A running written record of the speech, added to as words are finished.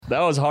That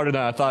was harder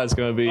than I thought it was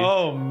going to be.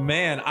 Oh,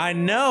 man. I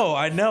know.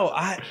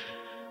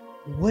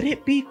 Would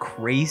it be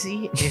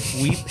crazy if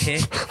we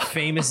pick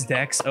Famous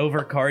Dex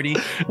over Carti?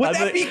 Would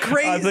that be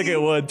crazy? I think it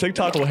would.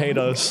 TikTok will hate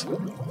us.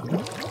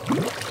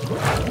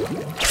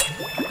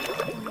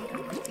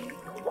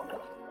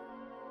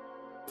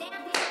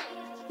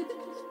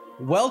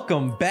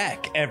 Welcome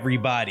back,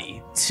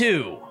 everybody,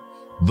 to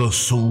the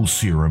Soul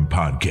Serum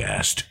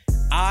Podcast.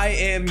 I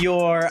am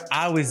your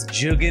I was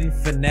jugging,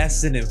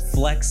 finessing, and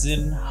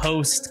flexing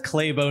host,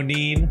 Clay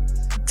Bonine.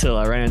 Till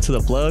I ran into the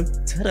plug.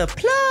 To the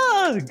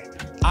plug!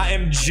 I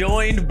am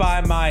joined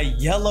by my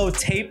yellow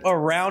tape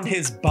around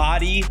his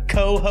body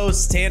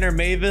co-host, Tanner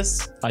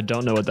Mavis. I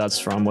don't know what that's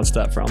from. What's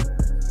that from?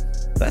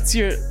 That's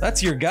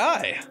your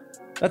guy.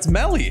 That's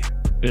Melly.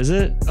 Is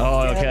it?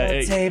 Oh,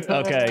 okay.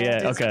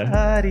 Okay.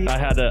 I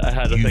had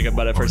to think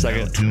about it for a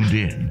second. Tuned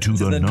in to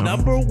the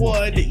number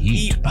one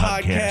Heat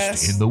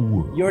podcast in the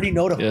world. You already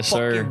know the Yes,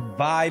 fucking sir.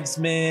 vibes,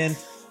 man.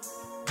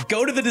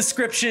 Go to the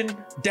description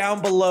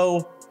down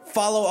below.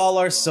 Follow all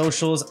our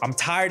socials. I'm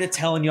tired of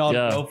telling y'all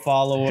to go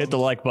follow Hit the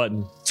like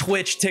button.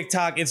 Twitch,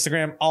 TikTok,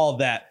 Instagram, all of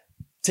that.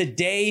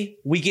 Today,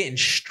 we getting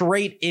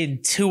straight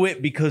into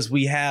it because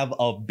we have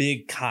a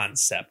big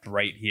concept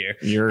right here.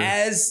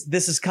 As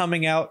this is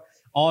coming out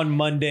on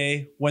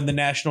Monday when the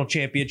national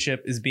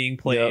championship is being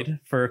played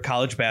for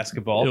college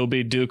basketball. It'll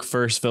be Duke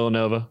versus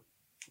Villanova.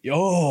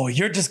 Oh,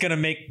 you're just going to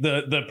make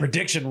the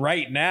prediction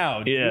right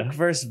now. Yeah. Duke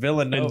versus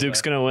Villanova. And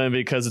Duke's going to win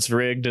because it's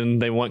rigged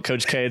and they want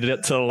Coach K to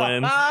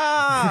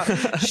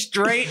win.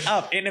 Straight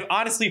up. And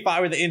honestly, if I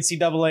were the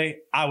NCAA,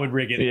 I would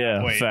rig it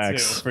that way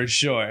facts. too, for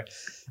sure.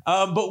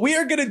 But we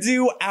are going to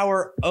do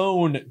our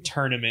own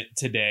tournament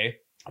today.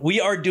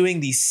 We are doing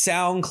the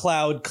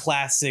SoundCloud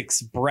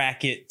Classics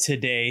bracket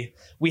today.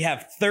 We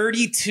have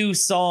 32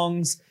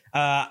 songs.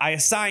 I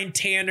assigned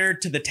Tanner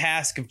to the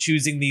task of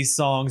choosing these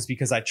songs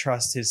because I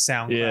trust his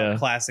SoundCloud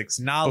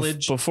Classics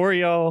knowledge. Before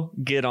y'all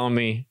get on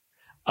me,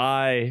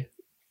 I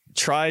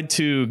tried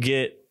to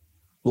get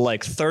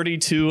like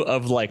 32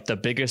 of like the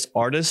biggest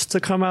artists to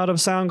come out of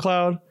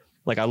SoundCloud.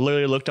 Like I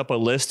literally looked up a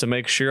list to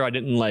make sure I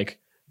didn't like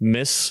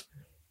miss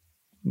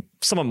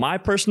some of my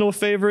personal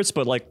favorites,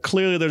 but like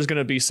clearly there's going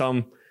to be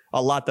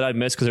a lot that I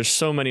missed because there's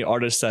so many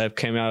artists that have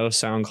came out of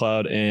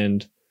SoundCloud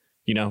and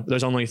you know,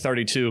 there's only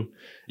 32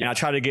 and I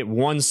try to get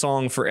one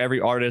song for every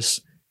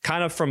artist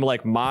kind of from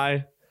like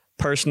my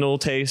personal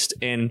taste.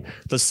 And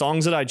the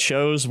songs that I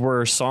chose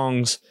were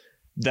songs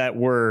that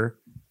were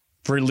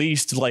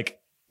released like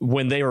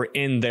when they were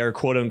in their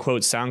quote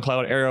unquote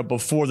SoundCloud era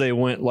before they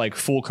went like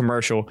full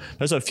commercial.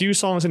 There's a few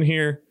songs in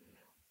here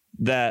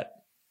that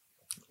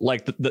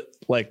like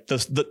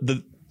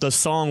the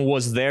song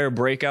was their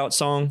breakout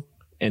song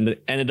and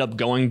it ended up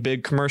going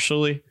big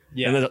commercially.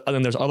 Yeah. And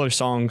then there's other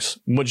songs.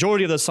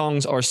 Majority of the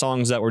songs are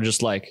songs that were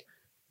just like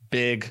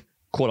big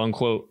quote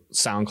unquote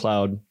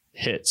SoundCloud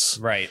hits.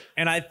 Right.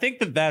 And I think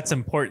that that's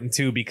important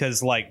too,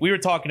 because like we were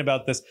talking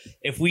about this,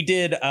 if we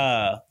did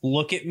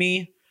Look at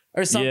Me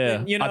or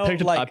something, you know,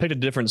 I picked a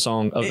different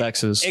song of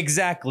X's.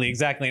 Exactly.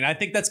 And I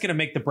think that's going to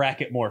make the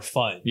bracket more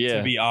fun,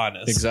 to be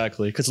honest.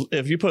 Exactly. Because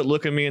if you put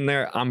Look at Me in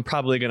there, I'm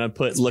probably going to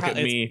put Look at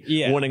Me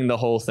winning the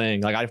whole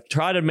thing. Like I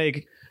try to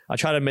make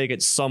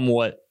it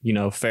somewhat, you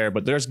know, fair,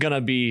 but there's going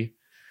to be,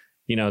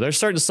 you know, there's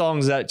certain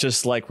songs that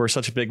just like were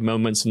such big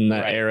moments in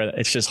that era.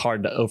 It's just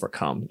hard to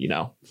overcome, you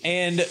know.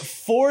 And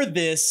for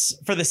the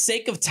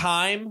sake of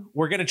time,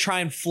 we're going to try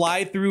and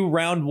fly through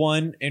round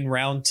 1 and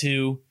round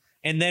 2.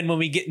 And then when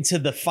we get into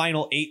the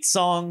final 8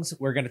 songs,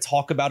 we're going to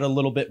talk about it a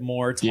little bit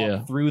more,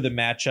 talk through the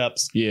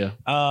matchups. Yeah.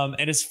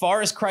 And as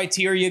far as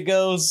criteria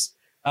goes,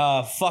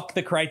 fuck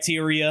the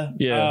criteria.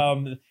 Yeah.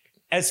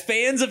 As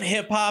fans of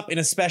hip hop, and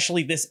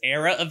especially this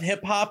era of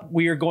hip hop,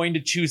 we are going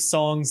to choose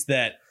songs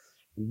that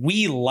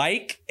we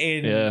like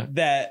and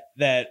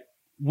that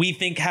we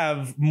think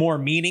have more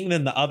meaning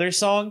than the other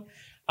song.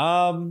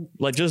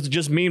 Like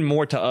just mean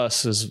more to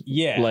us is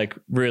like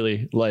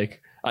really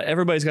like.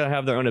 Everybody's got to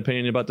have their own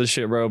opinion about this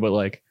shit, bro. But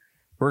like,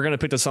 we're going to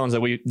pick the songs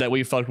that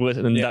we fucked with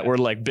and that were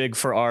like big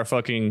for our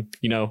fucking,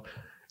 you know,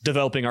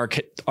 developing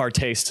our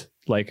taste,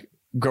 like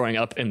growing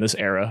up in this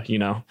era, you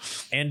know.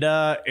 And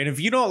if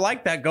you don't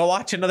like that, go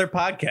watch another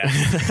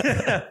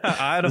podcast.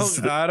 I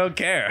don't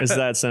care. It's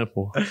that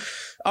simple.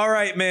 All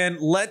right, man.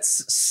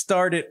 Let's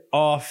start it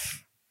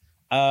off.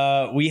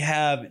 We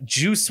have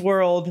Juice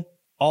WRLD,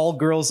 All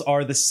Girls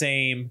Are the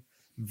Same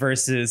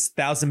versus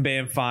 1000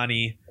 Band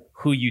Fani,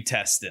 Who You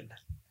Testin'.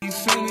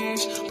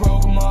 Finish,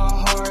 broke my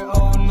heart,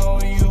 oh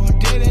no you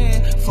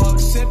didn't, fuck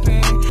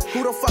sipping.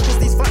 Who the fuck is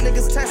these fuck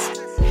niggas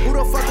testing? Who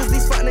the fuck is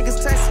these fuck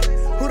niggas testing?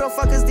 Who the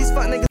fuck is these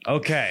fuck niggas?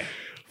 Okay.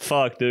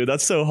 Fuck, dude,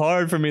 that's so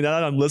hard for me now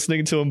that I'm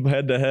listening to them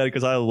head to head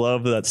because I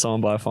love that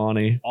song by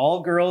Fani.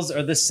 All Girls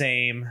Are the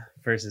Same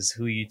versus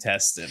Who You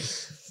Testin'.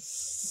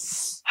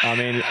 I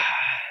mean,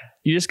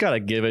 you just gotta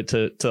give it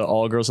to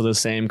All Girls Are the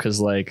Same because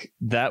like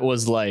that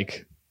was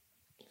like,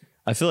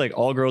 I feel like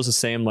All Girls the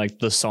Same, like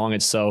the song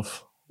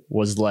itself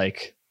was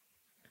like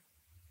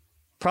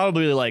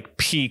probably like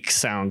peak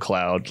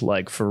SoundCloud,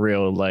 like for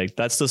real. Like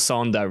that's the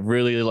song that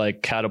really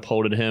like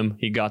catapulted him.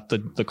 He got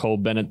the Cole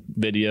Bennett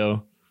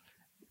video.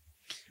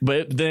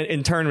 But then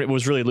in turn, it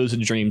was really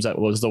Lucid Dreams that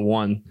was the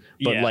one.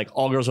 But like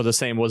All Girls Are the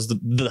Same was the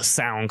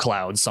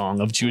SoundCloud song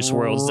of Juice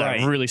WRLD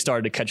that really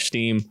started to catch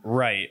steam.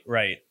 Right.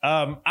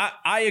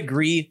 I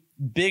agree.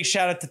 Big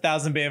shout out to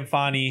Thousand Band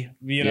Fani.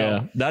 You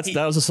know, that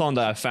was a song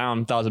that I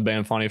found Thousand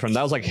Band Fani from.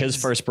 That was like his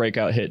first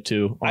breakout hit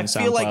too on SoundCloud.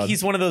 I feel like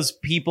he's one of those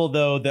people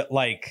though that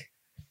like,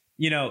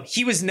 you know,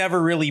 he was never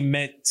really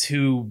meant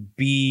to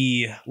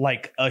be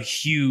like a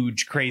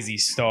huge crazy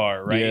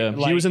star, right? Yeah,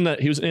 like, he was in the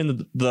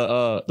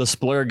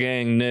Splur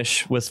Gang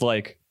niche with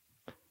like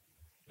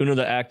Uno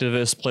the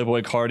Activist,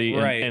 Playboy Carti,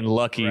 and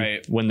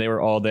Lucky when they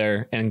were all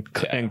there, and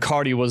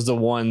Carti was the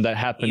one that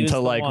happened to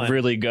like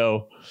really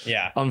go.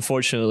 Yeah,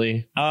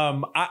 unfortunately.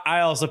 I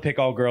also pick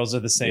All Girls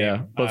Are the Same.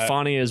 Yeah, but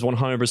Fani is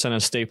 100%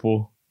 a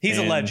staple. He's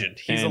a legend.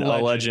 He's a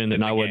legend,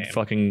 and I would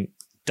fucking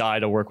die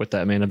to work with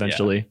that man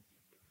eventually. Yeah.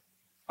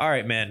 All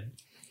right, man.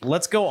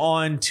 Let's go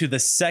on to the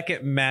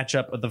second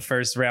matchup of the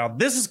first round.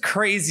 This is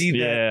crazy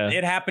that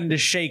it happened to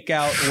shake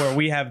out where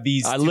we have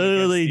these. I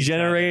literally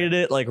generated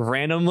it like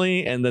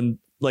randomly, and then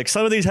like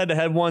some of these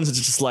head-to-head ones, it's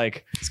just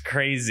like it's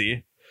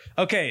crazy.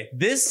 Okay,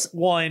 this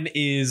one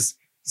is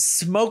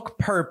Smoke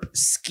Perp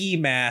Ski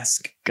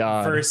Mask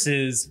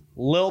versus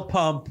Lil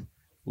Pump.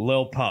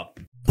 Lil Pump.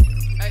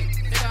 Hey,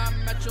 nigga,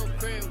 I'm at your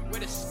crib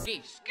with a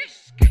ski.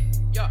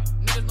 Yo,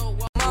 niggas know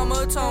what.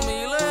 Mama told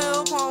me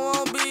Lil Pump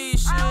won't be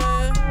shit.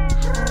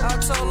 I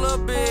told a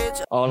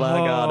bitch. All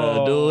I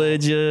gotta do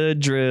is just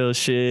drill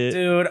shit.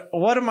 Dude,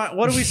 what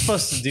are we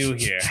supposed to do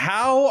here?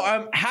 How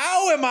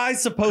am I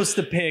supposed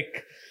to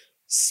pick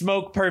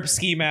Smoke Perp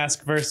Ski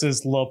Mask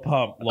versus Lil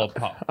Pump? Lil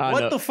Pump.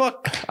 What the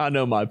fuck? I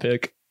know my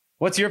pick.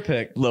 What's your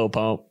pick? Lil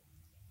Pump.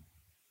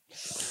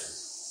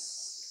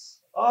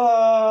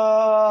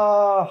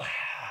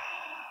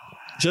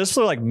 Just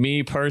for like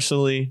me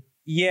personally.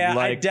 Yeah,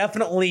 like, I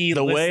definitely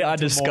the way I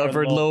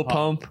discovered Lil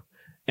Pump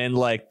and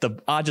like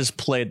I just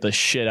played the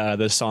shit out of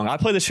this song. I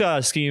played the shit out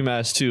of Ski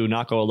Mask too,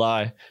 not gonna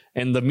lie.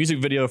 And the music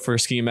video for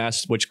Ski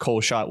Mask, which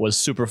Cole shot, was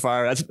super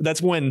fire.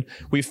 That's when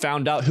we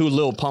found out who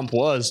Lil Pump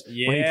was.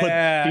 Yeah,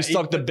 when he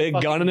stuck the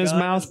big gun in his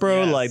mouth,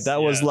 bro. Yes, like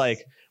that was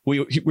like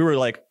we were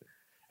like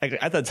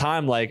at the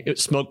time, like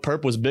Smoke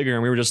Perp was bigger,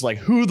 and we were just like,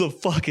 who the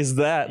fuck is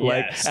that?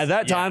 Like at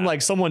that time,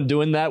 like someone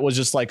doing that was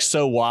just like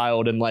so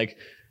wild and like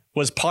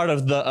was part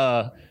of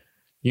the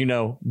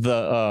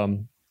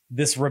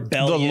this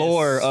rebellious, the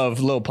lore of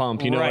Lil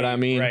Pump, you know what I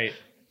mean? Right.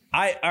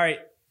 All right.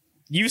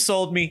 You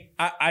sold me.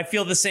 I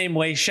feel the same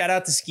way. Shout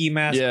out to Ski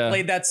Mask.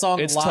 Played that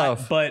song a lot,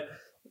 tough. But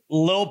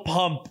Lil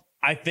Pump,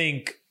 I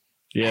think,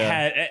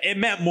 it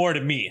meant more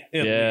to me.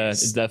 At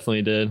least. It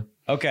definitely did.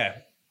 Okay.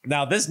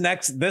 Now this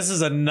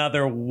is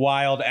another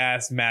wild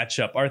ass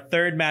matchup. Our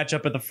third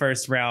matchup of the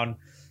first round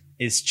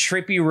is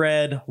Trippie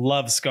Redd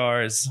Love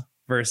Scars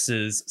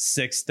versus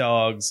Six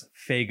Dogs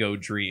Fago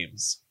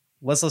Dreams.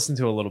 Let's listen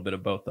to a little bit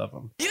of both of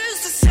them. You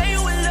used to say you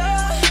in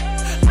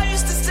love. I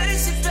used to say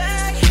sit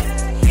back.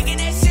 Picking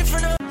that shit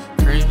from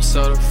the cream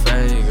soda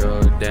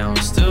Fago down,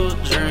 still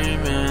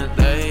dreaming.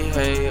 They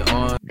hate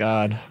on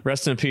God.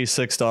 Rest in peace,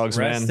 Six Dogs,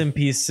 man. Rest in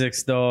peace,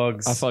 Six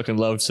Dogs. I fucking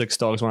loved Six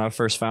Dogs when I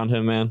first found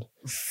him, man.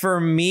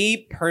 For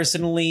me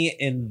personally,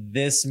 in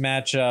this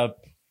matchup,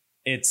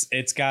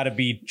 it's got to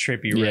be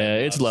Trippie Redd. Yeah,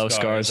 it's Love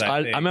Scars. I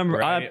remember.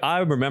 Right? I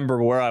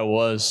remember where I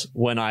was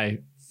when I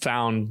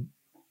found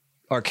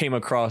or came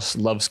across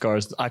Love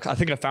Scars. I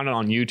think I found it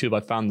on YouTube. I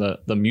found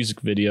the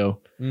music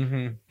video,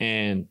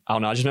 and I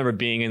don't know. I just remember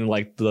being in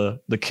like the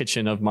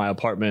kitchen of my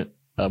apartment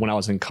when I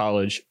was in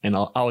college, and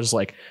I was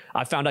like,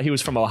 I found out he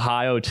was from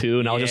Ohio too,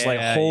 and I was just like,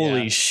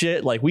 holy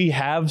shit! Like we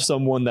have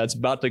someone that's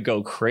about to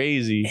go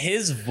crazy.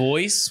 His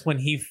voice when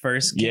he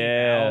first came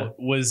out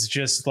was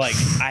just like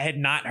I had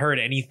not heard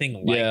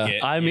anything like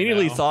it. I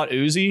immediately thought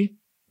Uzi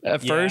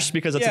at first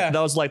because that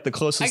was like the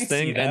closest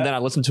thing, and then I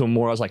listened to him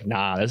more. I was like,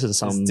 nah, this is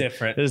something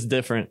different. This is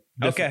different.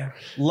 Okay,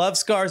 Love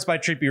Scars by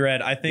Trippie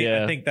Redd. I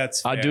think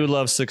that's fair. I do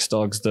love Six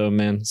Dogs though,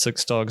 man.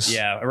 Six Dogs.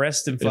 Yeah,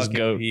 rest in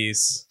fucking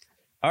peace.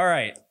 All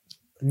right.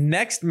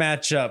 Next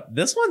matchup.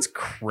 This one's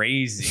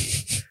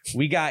crazy.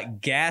 We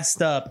got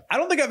Gassed Up. I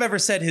don't think I've ever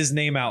said his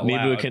name out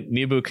loud.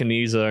 Nebu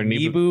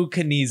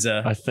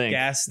Kaniza. I think.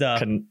 Gassed Up.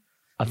 I think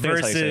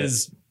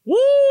versus. Woo!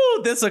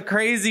 This is a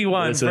crazy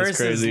one.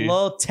 Versus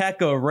Lil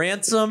Tecca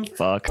Ransom.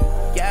 Fuck.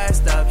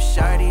 Gassed up,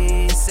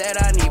 shawty. Said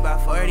I need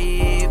about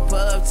 40. Pull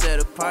up to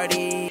the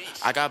party.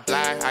 I got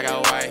black, I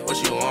got white.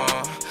 What you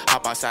want?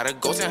 Hop outside a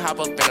ghost and hop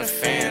up in a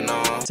fan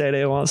on. Say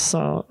they want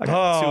some. I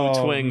got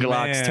two twin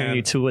Glocks turn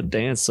you to a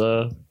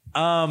dancer.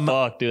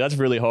 Fuck, dude, that's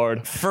really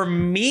hard. For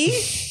me,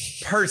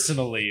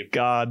 personally,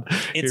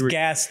 it's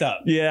Gassed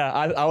Up. Yeah,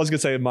 I was gonna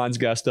say mine's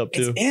Gassed Up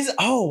too.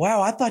 Oh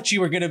wow, I thought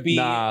you were gonna be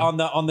on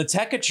the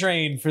Tecca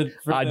train for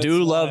I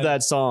do love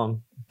that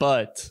song,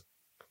 but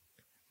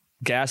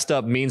Gassed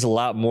Up means a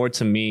lot more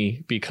to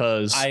me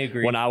because I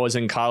agree. When I was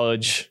in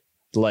college,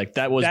 Like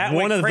that was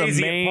one of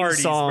the main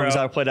parties, songs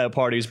bro. I played at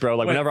parties, bro.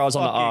 Like whenever I was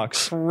on the aux.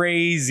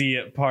 Crazy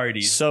at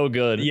parties. So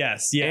good.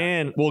 Yes, yeah.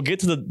 And we'll get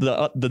to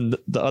the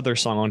other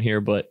song on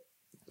here, but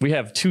we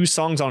have 2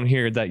 songs on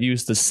here that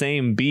use the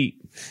same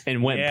beat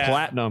and went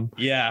platinum.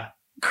 Yeah.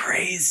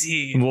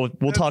 Crazy.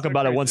 We'll talk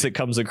about it once it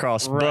comes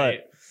across.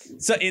 Right.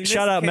 But so in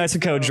shout out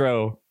Mexico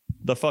Dro,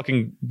 the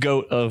fucking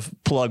goat of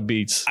plug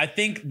beats. I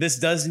think this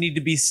does need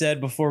to be said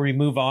before we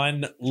move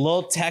on.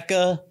 Lil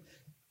Tecca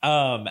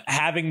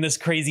having this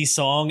crazy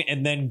song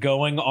and then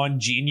going on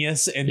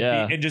Genius and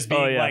just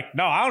being like,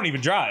 no, I don't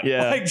even drive.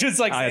 Yeah. Like just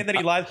like saying that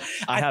he lies.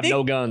 I have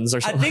no guns or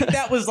something. I think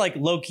that was like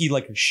low key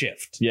like a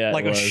shift. Yeah.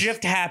 Like a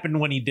shift happened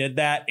when he did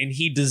that, and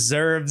he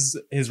deserves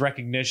his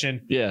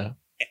recognition. Yeah.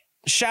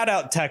 Shout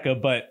out Tecca,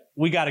 but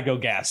we got to go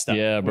Gassed Up.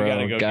 Yeah, bro. We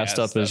gotta go Gassed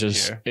Up is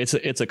just here.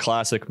 it's a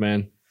classic,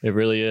 man. It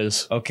really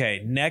is.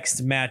 Okay,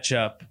 next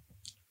matchup.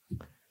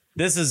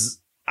 This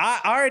is I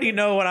already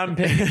know what I'm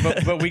picking,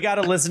 but we got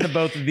to listen to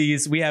both of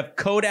these. We have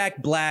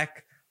Kodak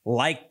Black,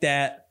 Like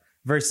That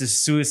versus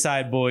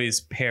Suicide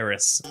Boys,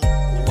 Paris.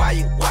 Why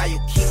you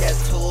keep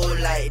that tool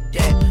like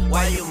that?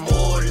 Why you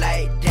move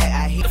like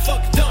that? I hate the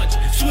fucking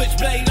dungeon.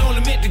 Switchblade on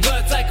him, hit the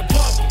guts like a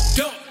pumpkin.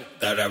 Dump.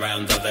 That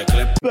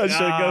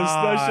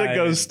shit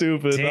goes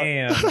stupid.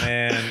 Damn,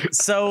 man.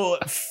 So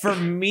for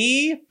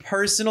me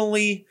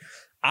personally,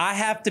 I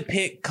have to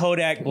pick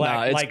Kodak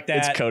Black Like That.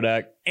 It's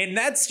Kodak. And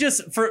that's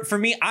just for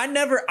me.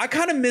 I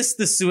kind of missed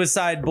the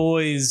Suicide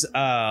Boys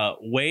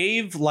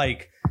wave.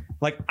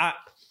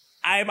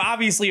 I'm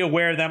obviously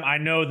aware of them. I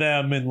know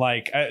them, and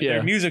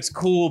their music's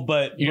cool,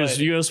 but you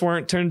just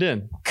weren't turned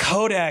in.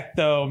 Kodak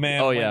though,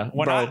 man.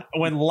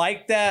 When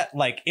Like That,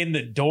 like in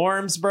the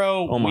dorms,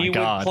 bro, we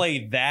would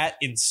play that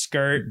in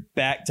skirt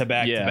back to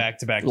back to back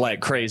to back, like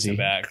crazy.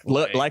 Back.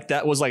 Like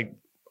that was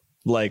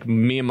like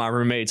me and my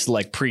roommates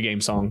like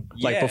pregame song.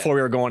 Like before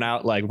we were going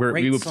out, like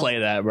we would play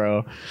that,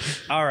 bro.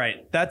 All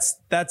right, that's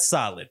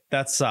solid.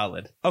 That's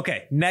solid.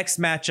 Okay, next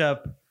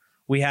matchup.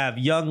 We have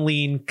Young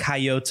Lean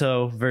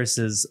Kyoto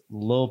versus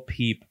Lil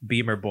Peep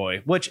Beamer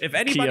Boy. Which, if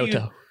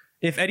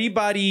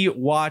anybody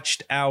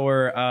watched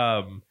our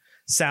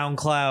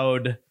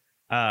SoundCloud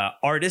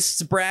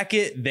artists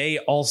bracket, they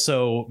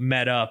also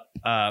met up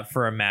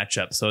for a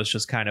matchup. So it's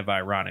just kind of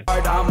ironic.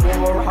 I'm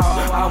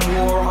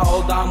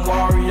Warhol, I'm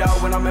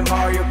Wario when I'm in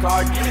Mario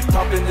Kart.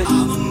 I'm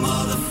a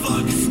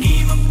motherfucking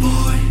schemer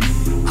boy.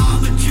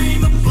 I'm a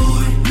dreamer boy.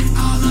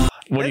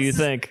 What do you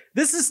think?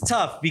 This is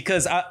tough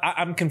because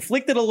I'm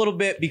conflicted a little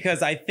bit,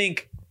 because I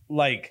think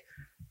like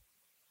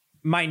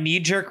my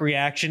knee-jerk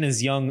reaction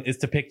is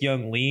to pick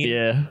Young Lean.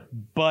 Yeah.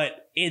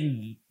 But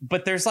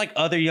there's like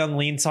other Young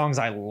Lean songs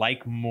I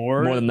like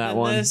more than that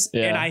one. This.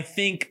 Yeah. And I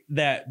think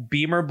that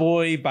Beamer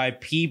Boy by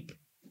Peep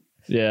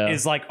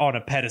is like on a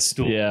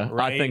pedestal. Yeah,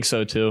 right? I think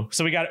so too.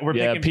 So we're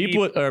picking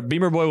Peep.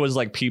 Beamer Boy was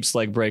like Peep's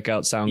like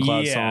breakout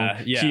SoundCloud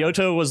song. Yeah.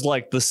 Kyoto was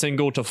like the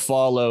single to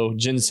follow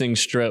Ginseng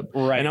Strip.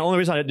 Right. And the only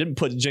reason I didn't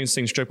put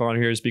Ginseng Strip on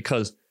here is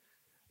because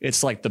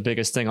it's like the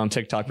biggest thing on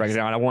TikTok right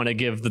now, and I want to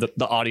give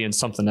the audience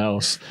something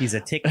else. He's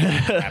a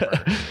TikTok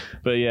rapper.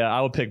 But yeah,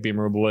 I would pick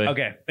Beamer Boy.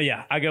 Okay,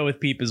 yeah, I go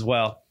with Peep as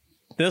well.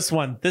 This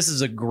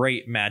is a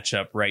great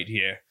matchup right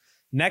here.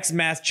 Next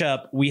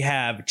matchup, we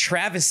have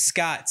Travis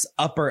Scott's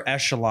Upper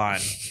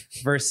Echelon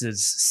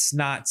versus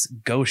Snot's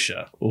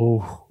Gosha.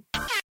 Ooh.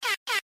 Pull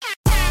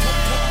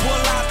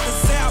out the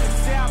south,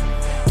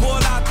 pull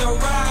out the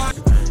ride.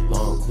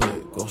 Long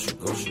clip,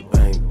 Gosha,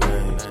 bang,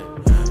 bang.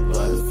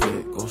 Life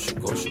fit,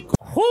 Gosha.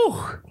 Whew.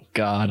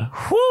 God.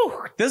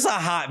 Whew. This is a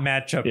hot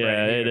matchup right here.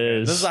 Yeah, it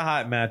is. This is a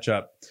hot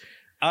matchup.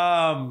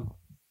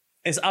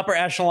 It's Upper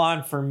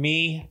Echelon for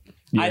me.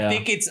 Yeah. I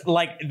think it's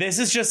like, this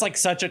is just like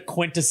such a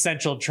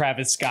quintessential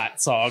Travis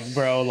Scott song,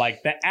 bro.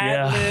 Like the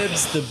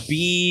ad-libs, the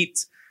beat.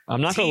 I'm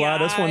not gonna lie,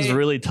 this one's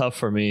really tough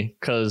for me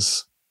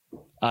because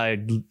I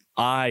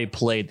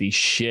played the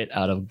shit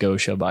out of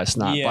Gosha by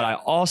Snot, but I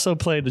also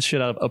played the shit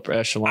out of Upper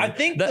Echelon. I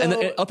think and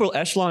the Upper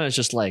Echelon is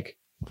just like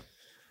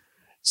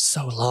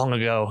so long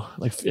ago.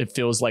 Like it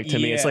feels like to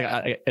me, it's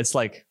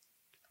like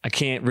I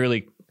can't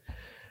really.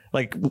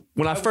 Like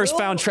when I first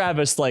found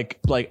Travis, like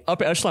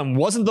Upper Echelon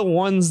wasn't the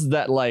ones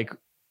that like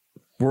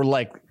were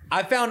like.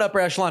 I found Upper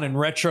Echelon in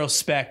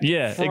retrospect.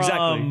 Yeah,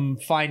 exactly.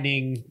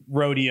 Finding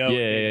Rodeo.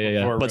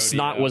 Yeah. But Rodeo.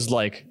 Snot was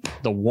like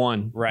the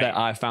one that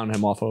I found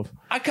him off of.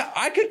 I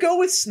could go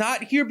with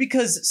Snot here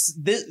because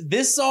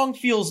this song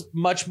feels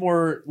much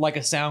more like a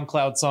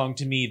SoundCloud song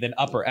to me than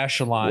Upper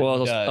Echelon.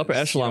 Well, does, Upper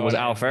Echelon was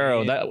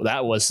Alfaro.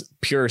 That was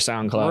pure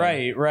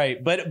SoundCloud.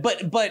 Right.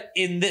 But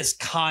in this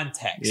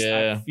context,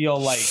 I feel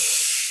like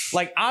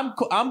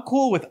I'm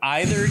cool with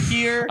either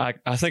here.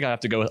 I think I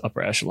have to go with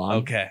Upper Echelon.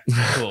 Okay,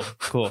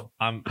 cool.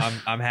 I'm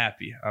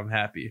happy.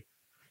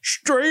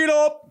 Straight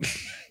up.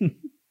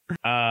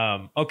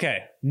 Okay.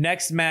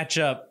 Next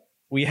matchup,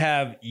 we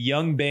have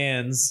Young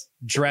Band's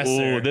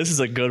Dresser. Ooh, this is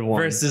a good one.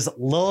 Versus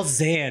Lil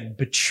Xan,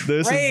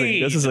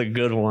 Betrayed. This is a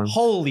good one.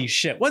 Holy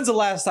shit! When's the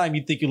last time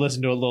you think you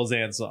listened to a Lil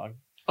Xan song?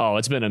 Oh,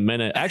 it's been a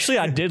minute. Actually,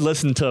 I did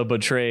listen to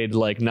Betrayed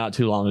like not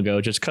too long ago,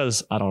 just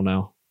because I don't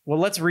know. Well,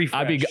 let's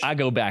refresh. I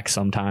go back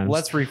sometimes.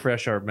 Let's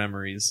refresh our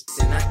memories.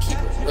 And I keep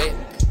it wet.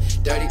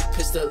 Dirty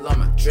pistol on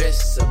my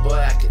dress, so boy,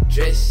 I could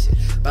dress it.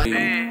 But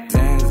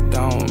Zans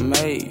don't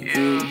make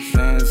you,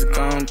 Zans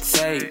gon'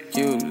 take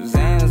you,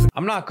 Zans.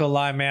 I'm not gonna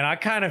lie, man. I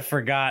kind of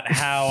forgot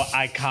how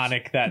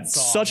iconic that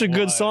song Such a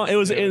good song. It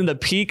was in the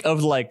peak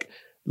of like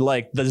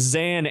the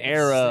Zan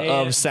era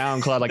of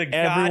SoundCloud. Like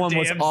everyone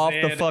was off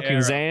the fucking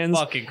Zans.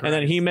 And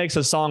then he makes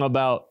a song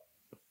about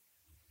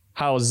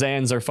how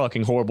Zans are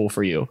fucking horrible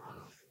for you.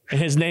 And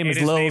his name is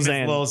Lil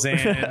Xan. Lil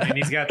Xan, and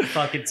he's got the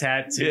fucking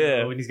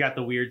tattoo, and he's got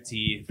the weird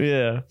teeth.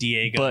 Yeah,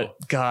 Diego. But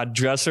God,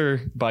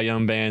 Dresser by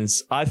Young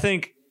Bands, I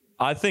think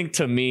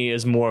to me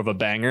is more of a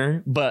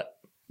banger. But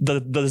the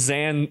Lil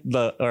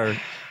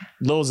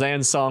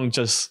Xan song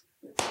just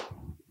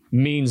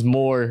means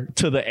more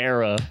to the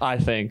era. I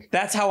think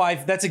that's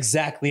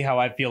exactly how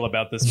I feel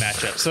about this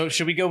matchup. So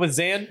should we go with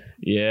Xan?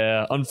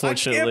 Yeah,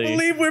 unfortunately. I can't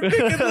believe we're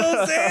picking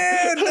Lil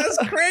Xan. That's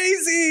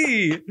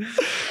crazy.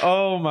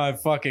 Oh my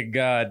fucking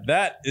God.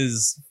 That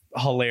is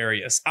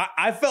hilarious.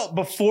 I felt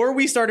before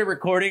we started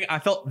recording, I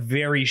felt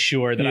very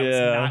sure that I was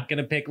not going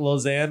to pick Lil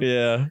Xan.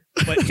 Yeah.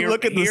 But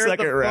look at the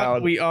second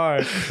round. We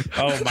are.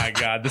 Oh my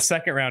God. The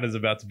second round is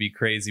about to be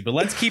crazy. But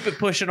let's keep it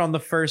pushing on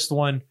the first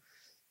one.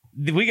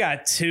 We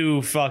got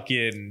two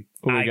fucking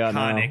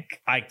iconic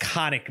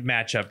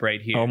matchup right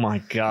here. Oh my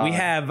God. We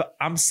have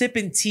I'm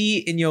Sipping Tea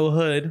in Your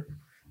Hood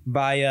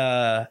by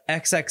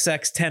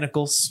XXX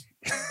Tentacles.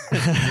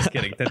 Just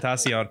kidding.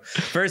 Tentacion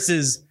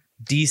versus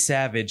D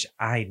Savage,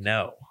 I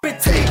Know. I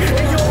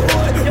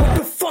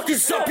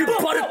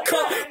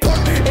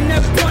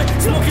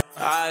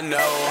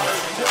know.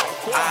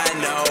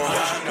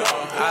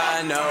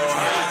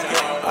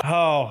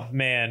 Oh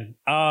man.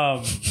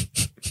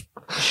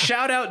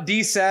 Shout out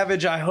D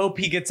Savage. I hope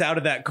he gets out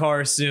of that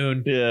car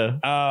soon.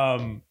 Yeah.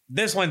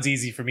 This one's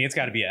easy for me. It's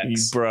got to be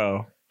X,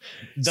 bro.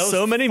 Those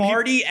so many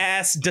farty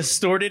ass,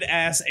 distorted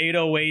ass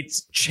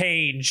 808s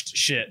changed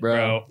shit,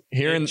 bro.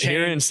 Hearing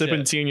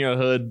Sippin' Tea in Your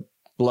Hood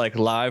like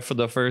live for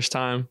the first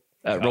time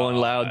at Rolling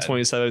Loud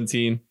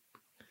 2017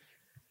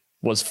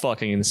 was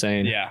fucking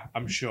insane. Yeah,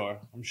 I'm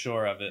sure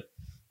of it.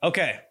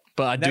 Okay.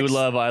 But I do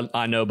love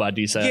I Know by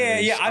D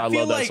Savage. Yeah. I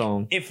feel love like that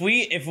song. If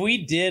we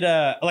did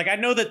like I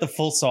know that the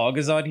full song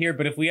is on here,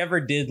 but if we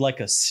ever did like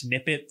a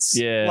snippets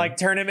like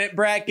tournament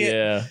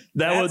bracket,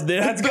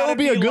 that's gotta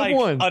be a good like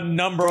one. A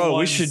number one.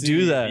 We should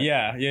do that.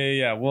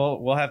 Yeah.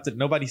 We'll have to.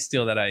 Nobody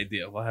steal that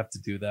idea. We'll have to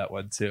do that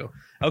one too.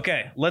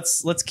 Okay,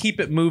 let's keep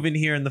it moving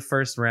here in the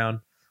first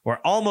round. We're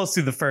almost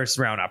through the first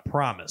round. I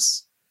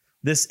promise.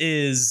 This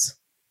is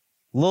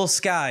Lil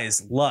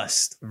Sky's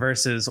Lust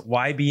versus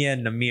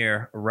YBN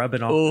Namir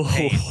Rubbing Off the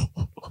Paint.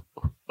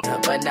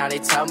 But now they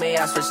tell me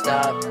I switched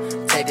up.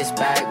 Take this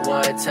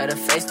backwood to the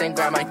face, then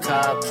grab my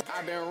cup.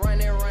 I've been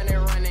running,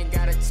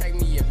 gotta check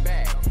me your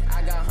bag.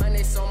 I got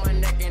hundreds on my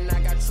neck and I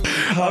got two.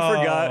 I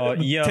forgot.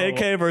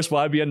 KK versus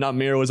YBN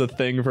Namir was a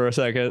thing for a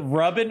second.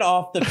 Rubbing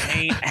Off the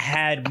Paint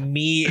had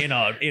me in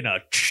a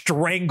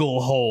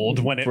stranglehold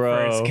when it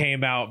first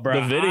came out,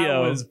 bro.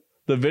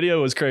 The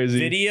video was crazy.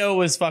 Video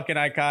was fucking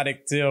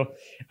iconic too.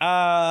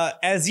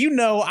 As you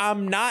know,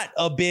 I'm not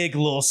a big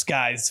Lil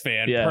Skies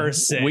fan per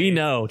se. We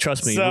know,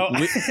 trust me. So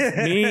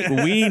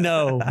we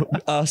know,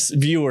 us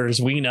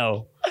viewers, we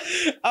know.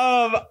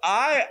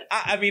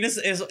 I mean, it's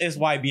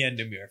YBN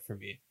Namir for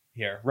me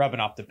here,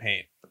 Rubbing Off the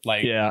Paint.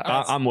 Like,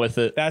 I'm with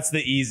it. That's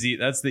the easy.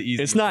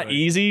 It's not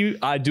easy.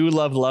 I do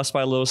love Lust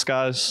by Lil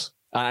Skies.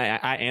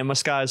 I am a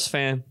Skies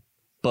fan,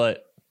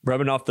 but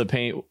Rubbing Off the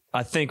Paint,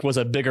 I think, was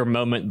a bigger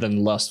moment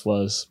than Lust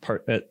was,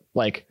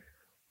 like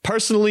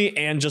personally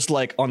and just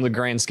like on the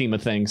grand scheme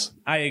of things.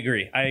 I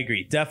agree.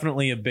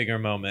 Definitely a bigger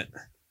moment.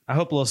 I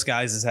hope Lil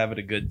Skies is having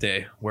a good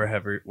day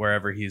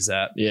wherever he's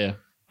at. Yeah.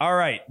 All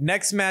right.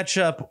 Next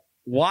matchup.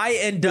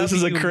 YNW this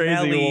is a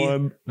crazy Melly,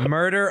 one.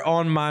 Murder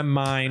on My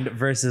Mind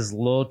versus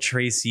Lil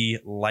Tracy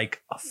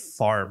Like a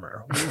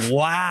Farmer.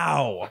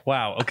 Wow.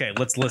 Okay,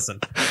 let's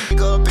listen.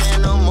 Wake up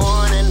in the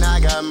morning,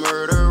 I got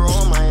murder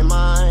on my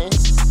mind.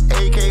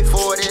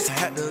 AK-40, I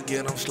had to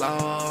get them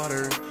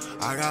slaughtered.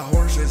 I got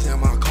horses in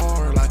my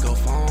car like a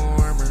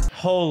farmer.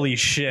 Holy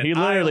shit. He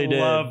literally did.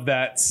 I love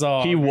that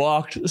song. He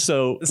walked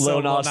so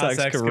Lil Nas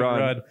X could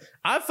run.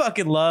 I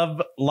fucking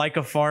love Like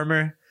a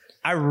Farmer.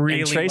 I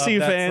really Tracy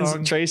love that fans.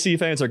 song. Tracy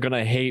fans are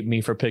gonna hate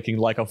me for picking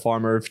Like a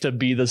Farmer to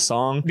be the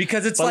song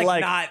because it's not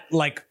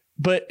like.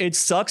 But it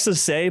sucks to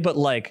say, but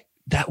like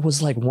that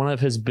was like one of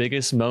his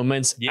biggest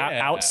moments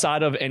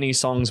outside of any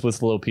songs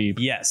with Lil Peep.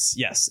 Yes,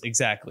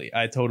 exactly.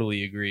 I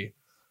totally agree.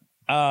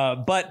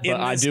 But in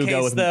this I do case,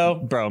 go with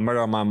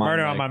Murder on My Mind.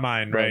 Murder on My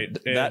Mind, right?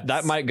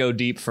 That might go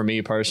deep for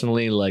me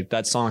personally. Like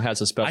that song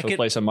has a special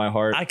place in my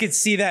heart. I could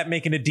see that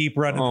making a deep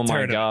run. Oh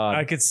my God!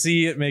 I could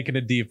see it making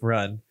a deep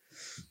run.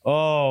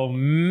 Oh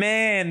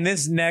man,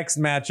 this next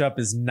matchup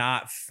is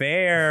not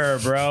fair,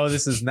 bro.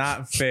 This is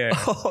not fair.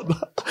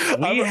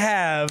 We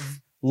have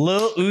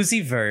Lil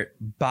Uzi Vert,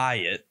 Buy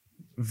It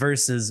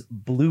versus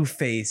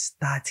Blueface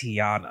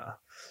Tatiana.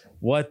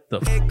 What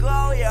the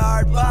Go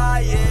yard,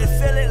 buy it,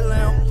 fill it,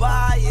 limb,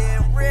 buy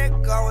it,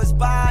 Rick always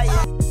buy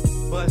it.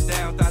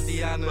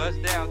 Tatiana.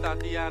 Bust down,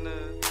 Tatiana.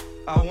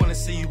 I want to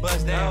see you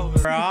bust down.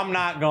 Bro, I'm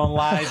not gonna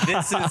lie.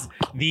 This is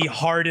the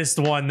hardest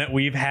one that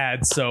we've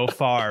had so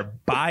far.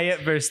 Buy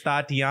It versus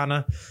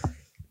Tatiana.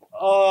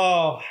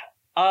 Oh,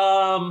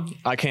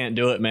 I can't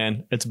do it,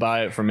 man. It's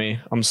Buy It for me.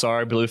 I'm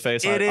sorry,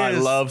 Blueface. I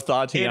love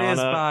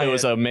Tatiana. It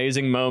was an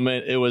amazing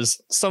moment. It was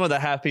some of the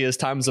happiest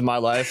times of my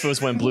life. It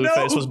was when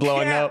Blueface was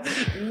blowing up.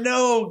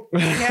 No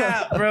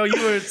cap, bro.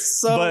 You were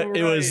so But right.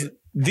 it was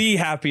the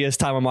happiest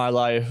time of my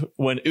life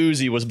when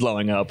Uzi was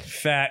blowing up.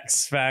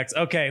 Facts.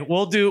 Okay,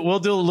 we'll do Lil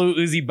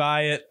Uzi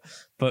Buy It.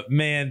 But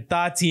man,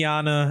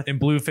 Tatiana and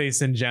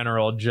Blueface in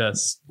general,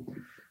 just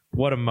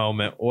what a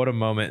moment. What a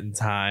moment in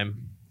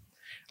time.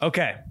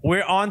 Okay,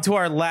 we're on to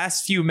our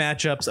last few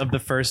matchups of the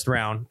first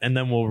round, and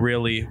then we'll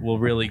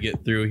really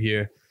get through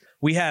here.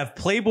 We have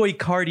Playboy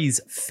Carti's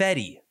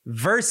Fetty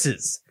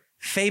versus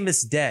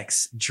Famous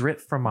Dex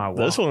Drip From My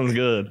Wall. This one's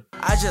good.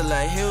 I just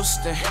left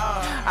Houston.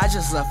 I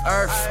just left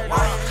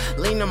Earth.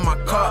 Lean in my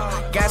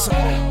car. Got some.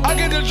 I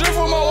get the drip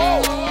from my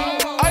wall.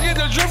 I get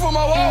the drip from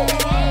my wall.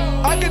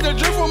 I get the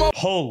drip from my.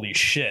 Holy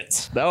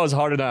shit. That was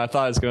harder than I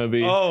thought it was going to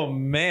be. Oh,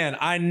 man.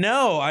 I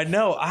know.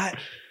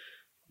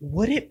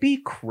 Would it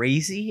be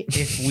crazy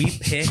if we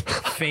pick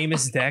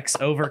Famous Dex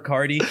over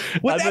Carti?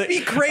 Would that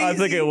be crazy? I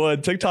think it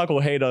would. TikTok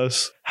will hate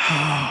us.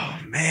 Oh,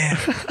 man.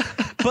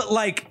 But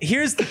like,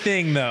 here's the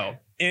thing, though.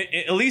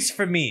 At least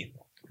for me,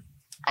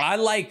 I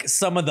like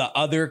some of the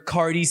other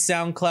Carti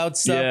SoundCloud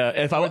stuff. Yeah,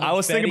 if I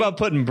was thinking about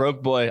putting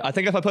Broke Boy. I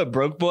think if I put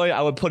Broke Boy,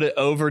 I would put it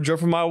over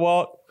Drip From My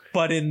Wall.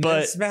 But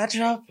this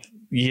matchup,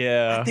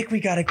 yeah, I think we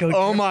gotta go.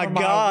 Oh my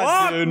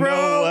god, dude! Bro.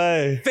 No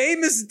way.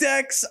 Famous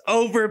Dex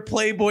over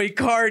Playboy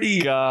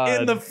Carti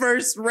in the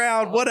first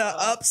round. What an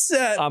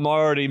upset! I'm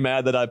already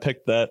mad that I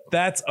picked that.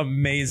 That's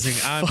amazing.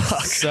 I'm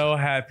so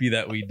happy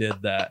that we did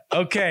that.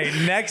 Okay,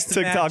 next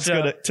TikTok's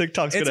gonna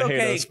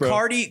hate us, bro.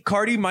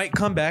 Carti might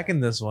come back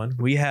in this one.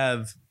 We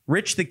have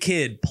Rich the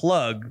Kid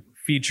Plug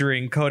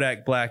featuring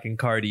Kodak Black and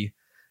Carti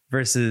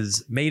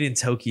versus Made in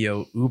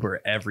Tokyo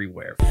Uber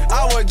Everywhere.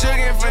 I was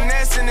jugging,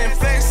 finessing, and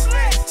flexing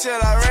till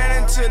I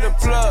ran into the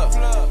plug.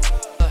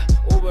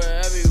 Uber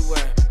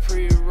everywhere,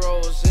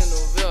 pre-rolls in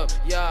the Ville,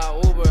 yeah,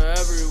 Uber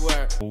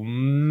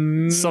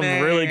everywhere. Some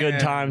really good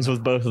times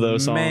with both of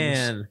those songs.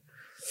 Man,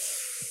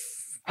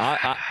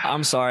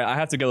 I'm sorry, I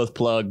have to go with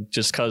Plug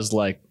just because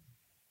like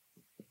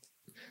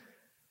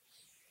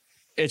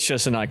it's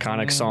just an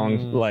iconic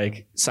song,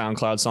 like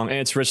SoundCloud song, and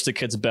it's Rich the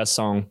Kid's best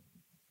song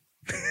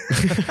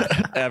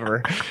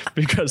ever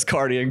because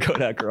Carti and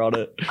Kodak are on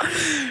it.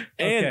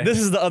 And this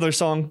is the other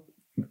song.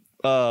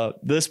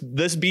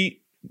 This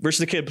beat, Rich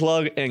the Kid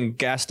Plug and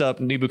Gassed Up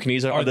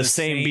Nebuchadnezzar are the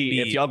same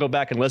beat. If y'all go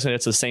back and listen,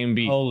 it's the same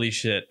beat. Holy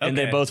shit. Okay. And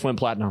they both went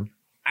platinum.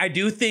 I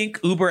do think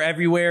Uber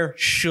Everywhere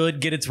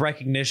should get its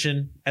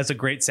recognition as a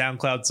great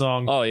SoundCloud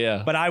song. Oh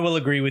yeah. But I will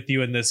agree with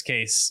you in this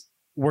case.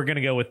 We're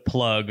gonna go with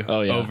Plug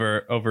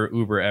over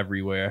Uber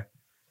Everywhere.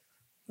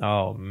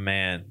 Oh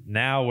man.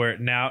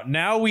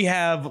 Now we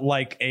have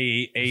like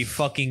a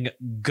fucking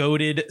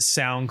goated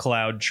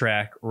SoundCloud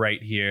track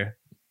right here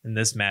in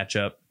this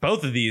matchup.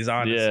 Both of these,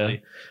 honestly. Yeah.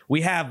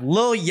 We have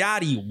Lil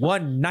Yachty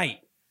One Night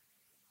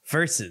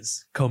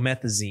versus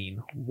Comethazine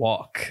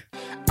Walk.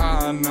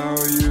 I know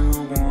you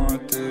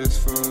want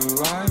this for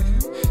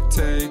life.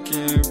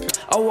 Taking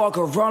I walk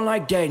around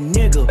like that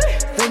nigga.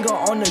 Finger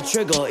on the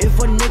trigger. If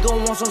a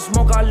nigga wants some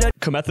smoke, I let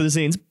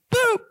Comethazine's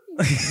boop.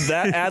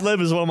 That ad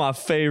lib is one of my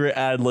favorite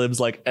ad libs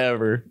like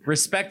ever.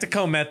 Respect to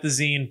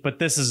Comethazine, but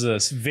this is a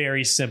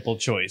very simple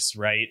choice,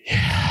 right?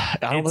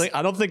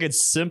 I don't think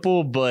it's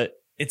simple, but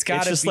it's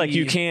just like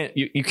you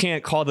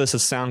can't call this a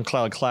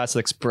SoundCloud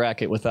Classics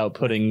bracket without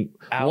putting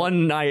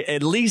One Night,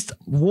 at least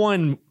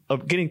one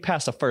of getting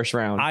past the first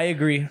round. I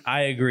agree.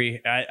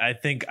 I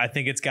think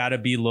it's got to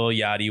be Lil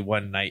Yachty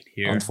One Night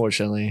here.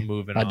 Unfortunately,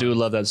 I do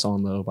love that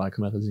song though by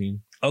Comethazine.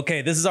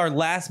 Okay, this is our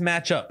last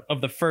matchup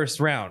of the first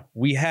round.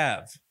 We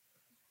have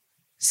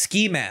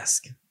Ski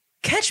Mask,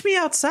 Catch Me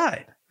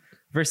Outside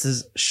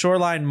versus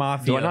Shoreline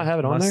Mafia. Do I not have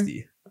it on there?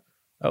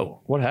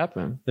 Oh, what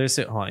happened? There's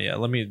it. Hold on, yeah.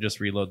 Let me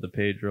just reload the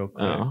page real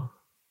quick. Oh,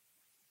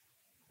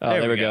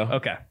 there we go.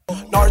 Okay.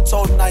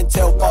 Naruto 9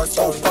 tail bar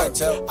so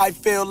fucked. I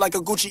feel like a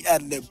Gucci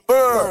ad lib.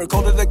 Burr,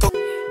 go to the go.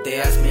 They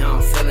ask me how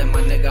I'm feeling,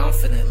 my nigga, I'm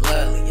feeling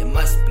lovely. It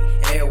must be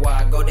everywhere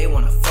I go, they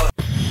wanna fuck.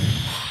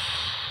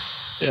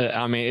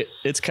 Yeah, I mean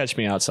it's Catch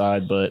Me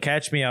Outside, but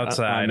Catch Me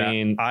Outside. I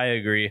mean, I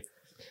agree.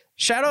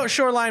 Shout out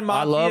Shoreline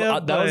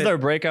Mafia. That was their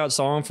breakout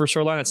song for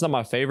Shoreline. It's not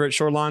my favorite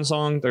Shoreline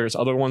song. There's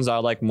other ones I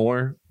like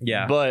more.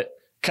 Yeah, but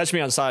Catch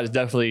Me Outside is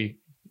definitely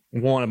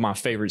one of my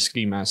favorite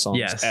Ski Mask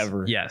songs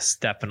ever. Yes,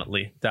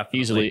 definitely.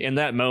 Easily. In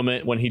that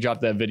moment when he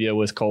dropped that video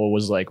with Cole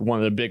was like one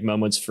of the big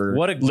moments for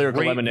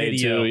Lyrical Lemonade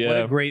video. too. Yeah.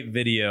 What a great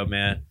video,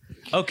 man.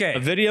 Okay. A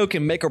video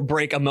can make or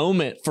break a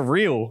moment for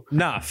real.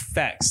 Nah,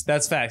 facts.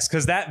 That's facts.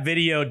 Because that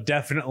video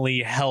definitely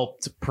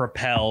helped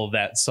propel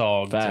that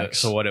song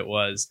to what it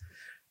was.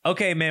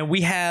 Okay, man,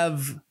 we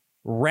have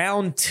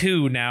round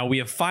 2 now. We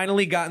have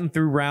finally gotten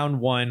through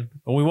round 1,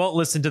 and we won't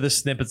listen to the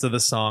snippets of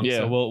the song,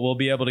 so we'll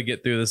be able to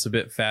get through this a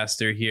bit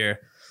faster here.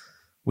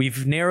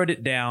 We've narrowed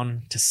it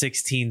down to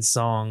 16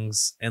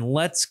 songs, and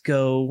let's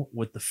go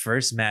with the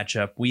first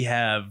matchup. We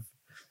have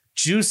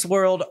Juice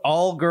WRLD,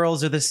 All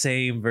Girls Are the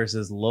Same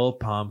versus Lil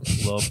Pump,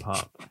 Lil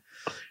Pump.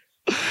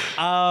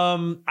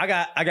 I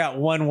got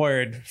one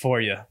word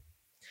for you.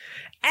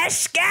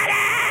 Escada!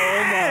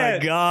 Oh my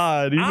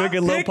God. You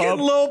picking Lil Pump?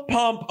 Lil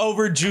Pump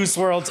over Juice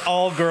WRLD's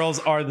All Girls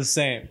Are the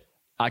Same.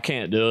 I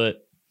can't do it.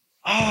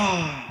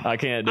 I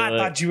can't do it. I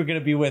thought you were going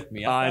to be with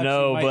me. I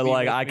know, but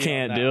like I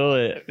can't do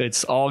it.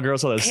 It's All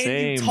Girls Are the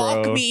Same,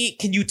 bro.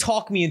 Can you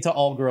talk me into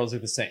All Girls Are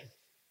the Same?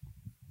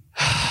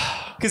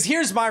 Because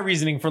here's my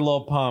reasoning for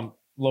Lil Pump.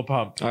 Lil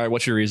Pump. All right,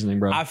 what's your reasoning,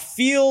 bro? I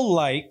feel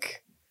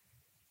like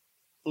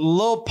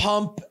Lil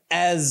Pump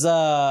is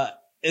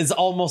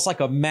almost like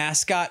a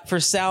mascot for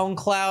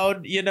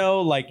SoundCloud, you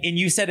know, like, and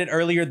you said it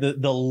earlier,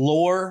 the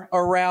lore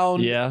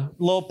around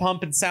Lil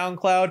Pump and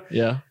SoundCloud.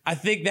 Yeah. I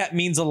think that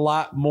means a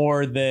lot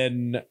more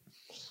than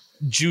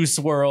Juice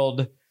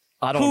WRLD.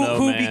 I don't know,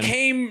 man.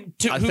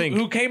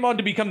 Who came on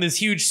to become this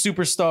huge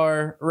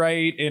superstar,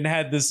 right? And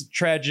had this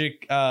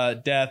tragic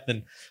death,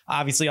 and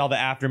obviously all the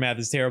aftermath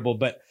is terrible.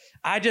 But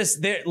I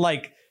just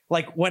like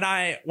when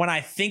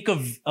I think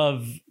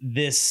of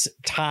this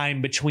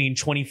time between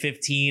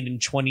 2015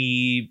 and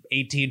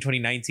 2018,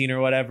 2019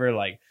 or whatever,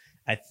 like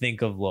I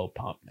think of Lil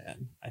Pump,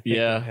 man. I think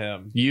of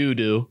him. You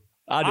do.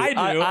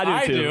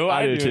 I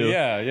do too.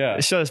 Yeah.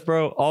 It's just,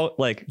 bro, all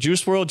like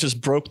Juice WRLD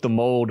just broke the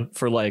mold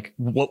for like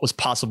what was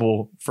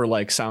possible for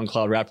like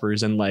SoundCloud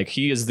rappers, and like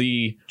he is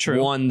the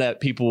one that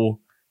people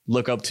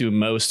look up to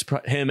most.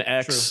 Him,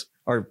 X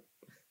are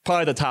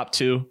probably the top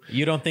two.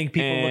 You don't think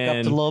people look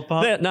up to Lil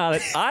Pump?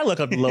 I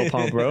look up to Lil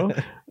Pump, bro.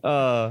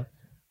 But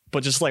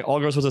just like All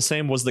Girls Was the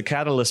Same was the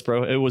catalyst,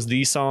 bro. It was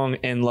the song,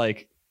 and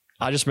like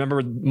I just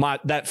remember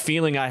that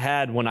feeling I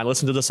had when I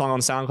listened to the song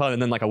on SoundCloud,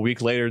 and then like a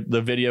week later,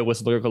 the video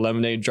with Lyrical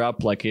Lemonade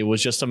dropped. Like it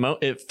was just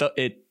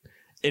it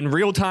in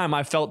real time.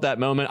 I felt that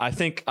moment. I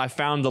think I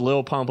found the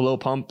Lil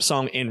Pump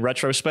song in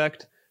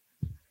retrospect.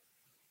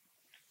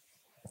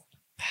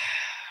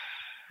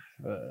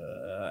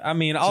 I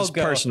mean, I'll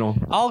go personal.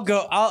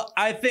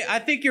 I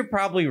think you're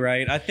probably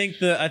right. I think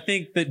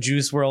that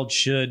Juice WRLD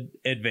should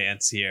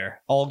advance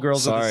here. All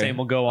Girls Are the Same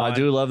will go on. I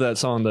do love that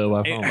song though.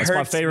 By Pump. It's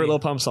my favorite Lil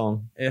Pump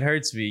song. It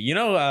hurts me. You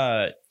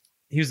know,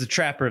 he was the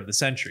trapper of the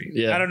century.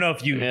 Yeah. I don't know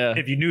if you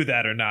knew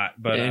that or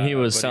not, but he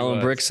was selling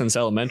bricks since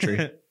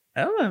elementary.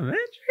 Okay,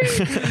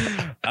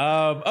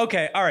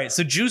 all right.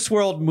 So Juice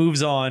WRLD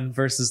moves on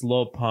versus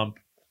Lil Pump.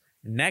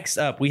 Next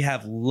up, we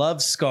have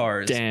Love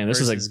Scars. Damn, this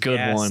is a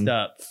good one.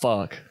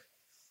 Fuck.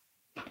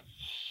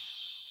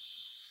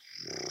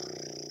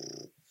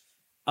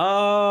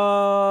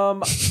 I'm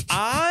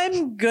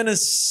gonna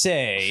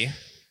say,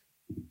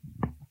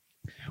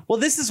 well,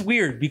 this is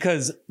weird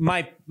because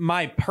my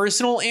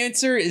personal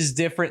answer is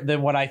different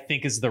than what I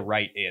think is the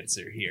right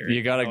answer here.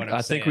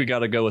 I think we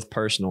gotta go with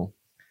personal.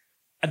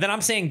 And then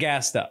I'm saying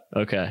Gassed Up.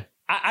 Okay.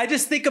 I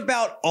just think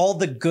about all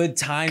the good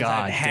times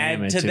I've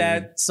had to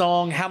that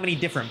song, how many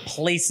different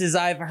places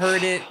I've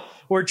heard it.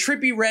 Where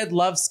Trippie Redd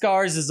Love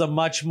Scars is a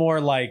much more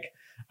like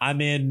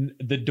I'm in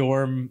the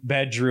dorm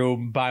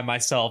bedroom by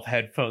myself,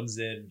 headphones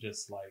in,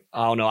 just like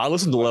I don't know. I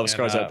listen to Love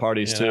Scars at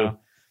parties too.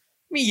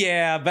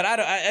 Yeah, but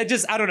I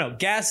don't know.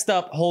 Gassed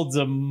Up holds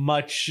a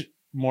much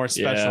more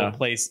special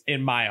place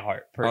in my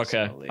heart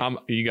personally. Okay,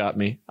 you got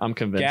me. I'm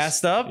convinced.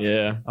 Gassed Up?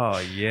 Yeah. Oh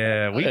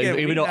yeah.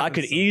 Even though I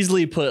could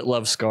easily put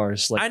Love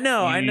Scars. Like, I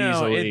know.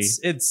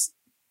 It's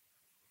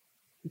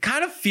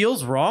kind of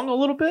feels wrong a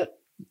little bit.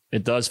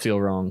 It does feel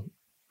wrong.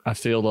 I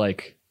feel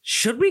like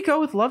should we go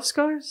with Love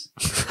Scars?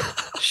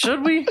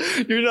 Should we?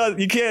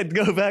 You can't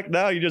go back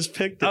now. You just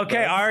picked it.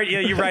 Okay,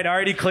 you're right. I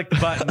already clicked the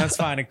button. That's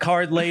fine. A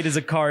card laid is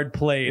a card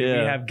played.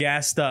 Yeah. We have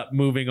Gassed Up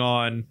moving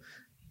on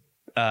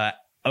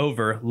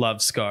over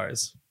Love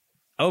Scars.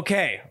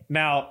 Okay,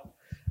 now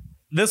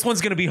this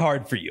one's gonna be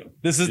hard for you.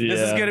 This is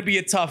gonna be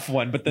a tough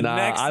one. But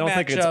I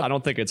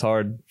don't think it's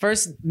hard.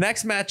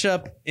 Next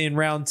matchup in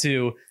round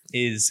 2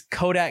 is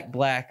Kodak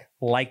Black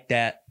Like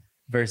That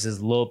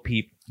versus Lil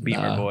Peep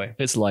Beamer Boy.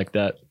 It's Like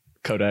That.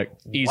 Kodak.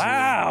 Easily.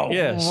 Wow.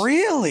 Yes.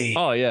 Really?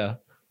 Oh yeah.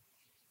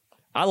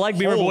 I like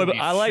Beamer Boy, but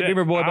I like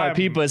Beamer Boy by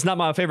Peep, but it's not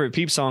my favorite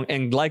Peep song.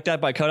 And Like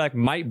That by Kodak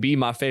might be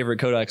my favorite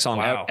Kodak song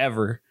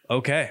ever.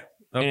 Okay.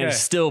 And it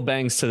still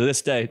bangs to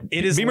this day.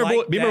 It is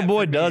Beamer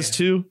Boy does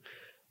too.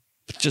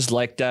 Just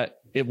Like That.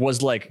 It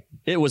was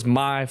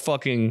my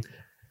fucking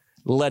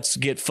let's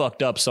get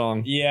fucked up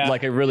song. Yeah.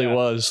 Like it really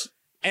was.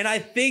 And I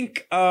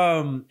think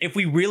if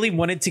we really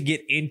wanted to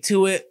get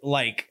into it,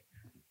 like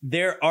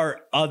there are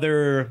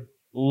other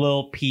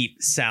Lil Peep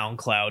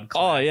SoundCloud classics.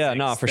 Oh yeah,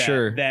 no, for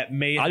sure. That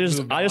made I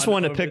just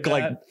wanted to pick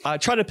I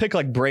try to pick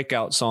like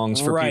breakout songs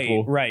for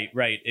people. Right.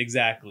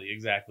 Exactly.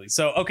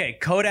 So okay,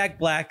 Kodak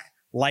Black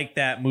Like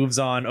That moves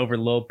on over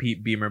Lil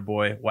Peep Beamer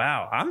Boy.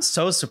 Wow, I'm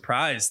so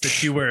surprised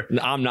that you were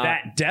I'm not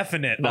that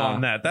definite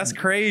on that. That's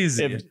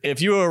crazy.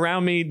 If you were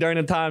around me during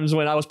the times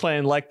when I was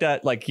playing Like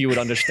That, like you would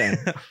understand.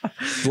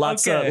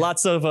 Lots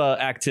of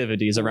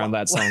activities around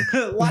that song.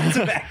 Lots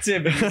of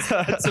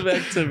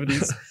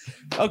activities.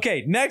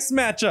 Okay, next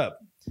matchup.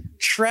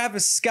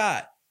 Travis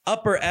Scott,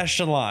 Upper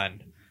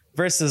Echelon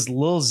versus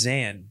Lil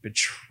Xan,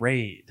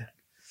 Betrayed.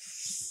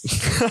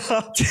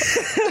 What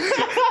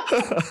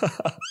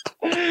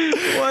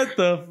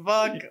the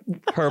fuck?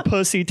 Her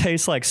pussy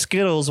tastes like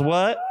Skittles.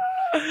 What?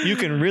 You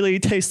can really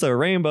taste the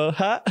rainbow,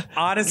 huh?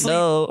 Honestly,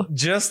 no.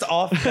 Just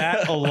off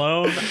that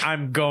alone,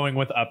 I'm going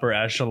with Upper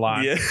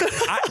Echelon. Yeah.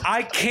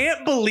 I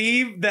can't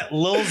believe that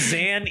Lil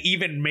Xan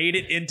even made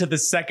it into the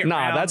second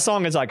round. That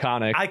song is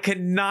iconic. I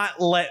could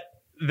not let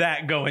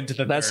that go into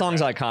the That third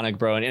song's round. iconic,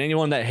 bro. And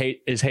anyone that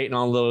is hating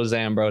on Lil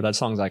Xan, bro, that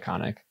song's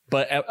iconic.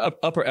 But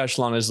Upper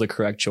Echelon is the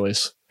correct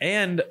choice.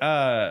 And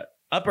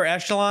Upper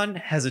Echelon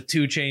has a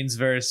 2 Chainz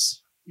verse.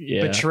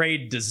 Yeah.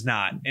 Betrayed does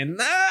not. And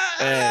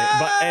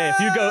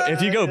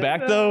if you go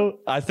back though,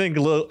 I think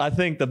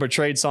the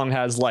Betrayed song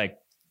has like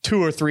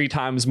 2 or 3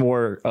 times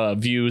more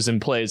views and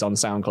plays on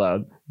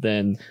SoundCloud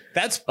than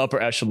that's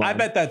Upper Echelon. I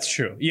bet that's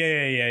true.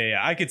 Yeah.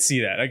 I could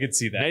see that.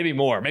 Maybe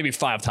more, maybe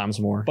 5 times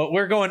more. But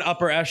we're going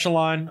Upper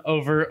Echelon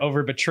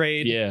over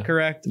Betrayed. Yeah.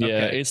 Correct? Yeah,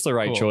 Okay. it's the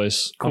right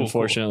choice,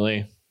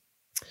 unfortunately.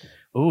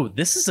 Cool. Ooh,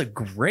 this is a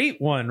great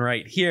one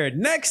right here.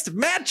 Next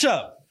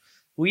matchup,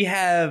 we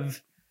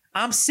have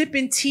I'm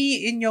Sippin'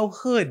 Tea in Your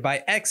Hood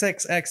by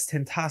XXX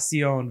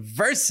Tentacion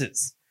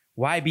versus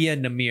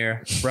YBN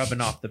Namir rubbing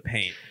off the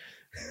paint.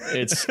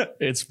 It's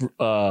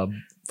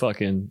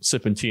fucking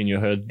sipping tea in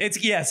your hood.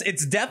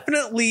 It's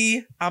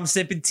definitely I'm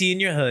Sippin' Tea in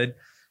Your Hood.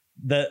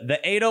 The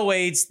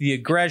 808s, the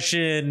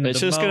aggression. It's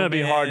just gonna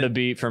be hard to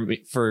beat for.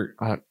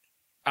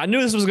 I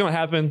knew this was gonna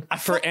happen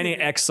for any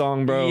X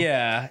song, bro.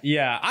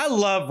 Yeah. I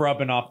love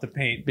rubbing off the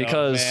paint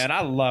because man,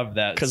 I love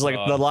that. Because like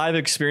the live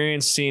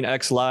experience, seeing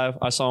X live,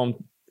 I saw him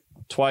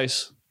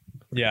twice.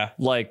 Yeah.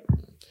 Like,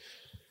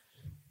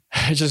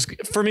 it's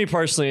just, for me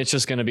personally, it's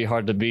just going to be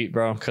hard to beat,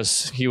 bro.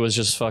 Because he was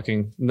just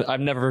fucking,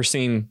 I've never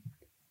seen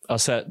a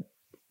set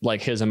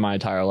like his in my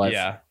entire life.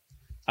 Yeah.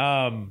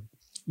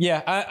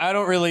 I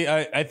don't really,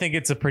 I think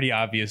it's a pretty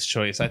obvious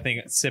choice. I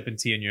think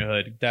Sippin' Tea in Your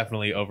Hood,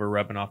 definitely over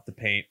rubbing off the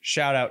paint.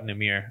 Shout out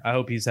Namir. I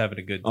hope he's having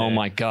a good day. Oh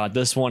my God.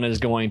 This one is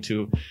going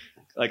to,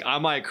 like, I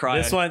might cry.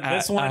 This one,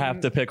 I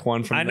have to pick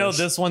one from I know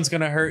this one's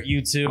going to hurt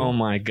you too. Oh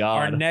my God.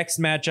 Our next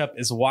matchup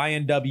is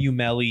YNW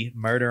Melly,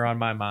 Murder on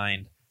My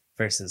Mind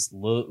versus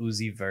Lil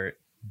Uzi Vert,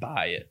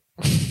 Buy It.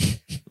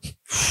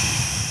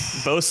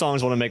 Both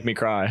songs want to make me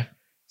cry.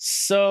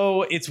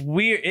 So it's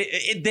weird.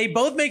 They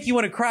both make you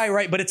want to cry,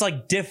 right? But it's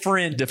like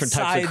different types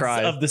sides of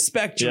cry of the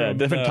spectrum. Yeah,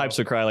 different types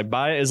of cry. Like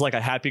Buy It is like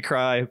a happy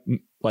cry.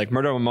 Like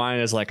Murder on My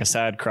Mind is like a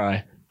sad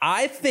cry.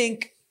 I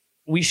think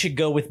we should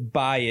go with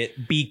Buy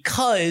It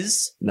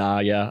because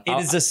it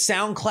is a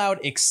SoundCloud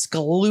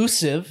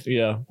exclusive.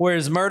 Yeah.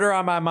 Whereas Murder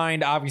on My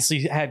Mind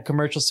obviously had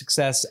commercial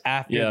success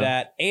after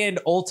that and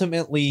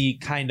ultimately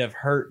kind of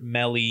hurt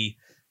Melly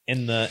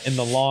in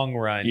the long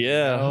run.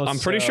 Yeah. You know? I'm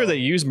pretty sure they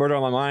used Murder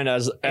on My Mind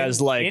as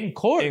like in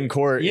court. In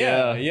court.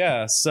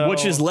 Yeah. So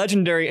which is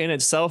legendary in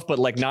itself, but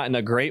like not in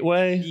a great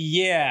way.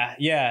 Yeah.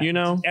 You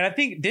know? And I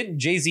think didn't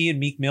Jay-Z and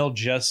Meek Mill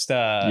just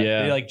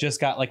they like just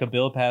got like a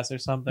bill passed or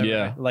something?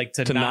 Yeah. Right? Like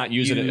to not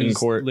use it in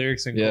court.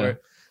 Lyrics in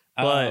court.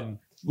 But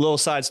little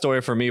side story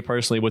for me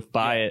personally with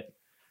Buy It.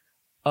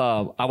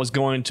 I was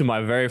going to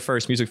my very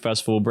first music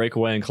festival,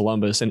 Breakaway in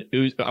Columbus, and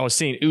I was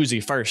seeing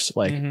Uzi first,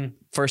 like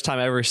first time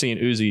ever seeing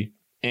Uzi.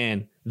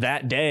 And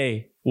that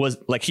day was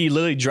like, he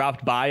literally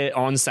dropped Buy It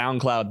on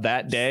SoundCloud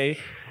that day.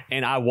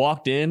 And I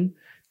walked in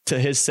to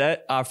his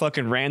set. I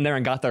fucking ran there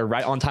and got there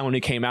right on time when he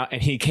came out. And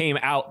he came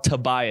out to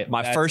Buy It.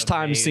 My first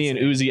time seeing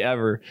Uzi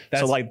ever.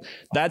 So like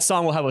that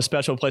song will have a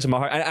special place in my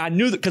heart. And I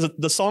knew that because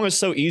the song is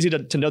so easy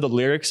to know the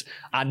lyrics.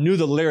 I knew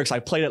the lyrics. I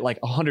played it like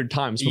 100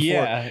 times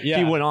before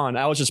he went on.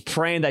 I was just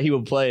praying that he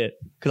would play it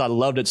because I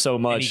loved it so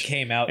much.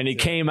 And he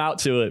came out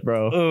to it,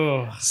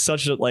 bro. Ugh.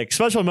 Such a like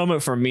special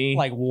moment for me.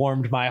 Like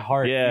warmed my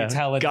heart. Yeah.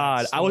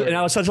 God. I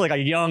was such like a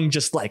young,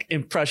 just like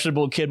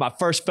impressionable kid. My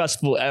first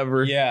festival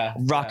ever. Yeah.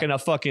 Rocking a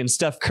fucking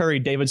Steph Curry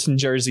Davidson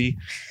jersey.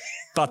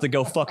 About to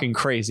go fucking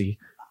crazy.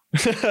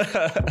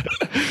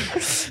 The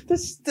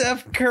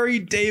Steph Curry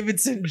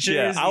Davidson jersey.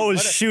 Yeah, I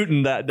was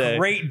shooting that day.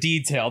 Great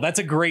detail. That's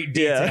a great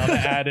detail to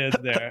add in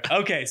there.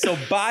 Okay, so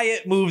Buy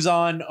It moves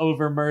on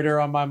over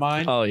Murder on My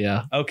Mind. Oh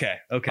yeah. Okay.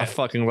 I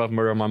fucking love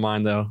Murder on My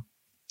Mind though.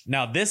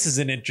 Now this is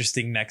an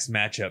interesting next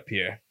matchup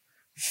here.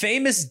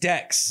 Famous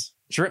Dex,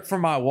 Drip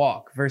from My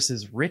Walk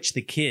versus Rich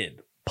the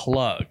Kid,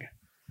 Plug.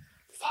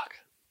 Fuck.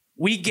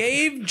 We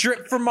gave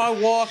Drip from My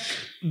Walk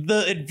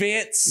the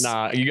advance.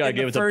 Nah, you gotta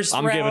give it to.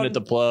 I'm giving it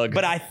to Plug.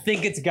 But I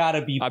think it's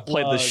gotta be. I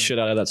played the shit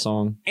out of that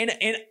song. And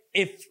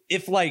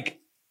if like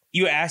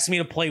you asked me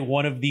to play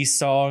one of these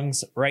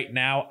songs right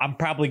now, I'm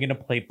probably gonna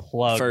play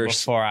Plug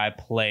first before I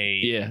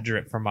play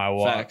Drip from My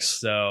Walk. Facts.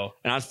 So,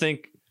 and I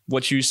think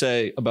what you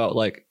say about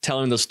like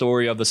telling the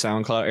story of the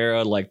SoundCloud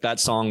era, like that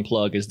song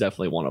Plug is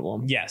definitely one of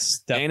them. Yes,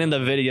 definitely. And in the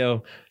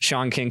video,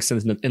 Sean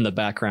Kingston's in the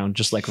background,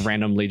 just like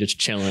randomly just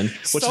chilling,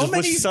 which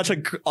is such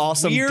a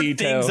awesome weird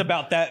detail. Things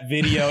about that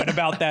video and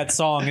about that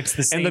song. It's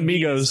the same. And the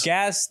Migos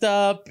gassed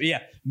up.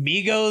 Yeah,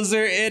 Migos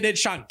are in it.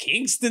 Sean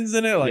Kingston's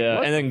in it. Like,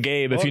 and then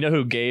Gabe. If you know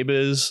who Gabe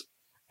is,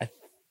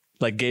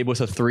 like Gabe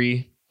with a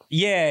 3.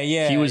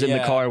 Yeah. He was in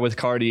the car with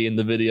Carti in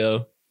the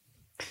video.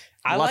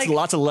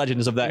 Lots of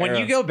legends of that when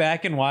era. you go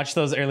back and watch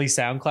those early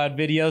SoundCloud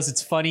videos,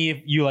 it's funny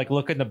if you like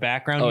look in the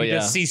background, you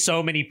just see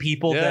so many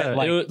people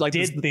that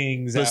did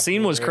things. The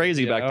scene was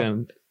crazy back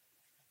then.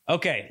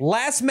 Okay,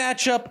 last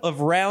matchup of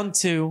round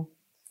 2.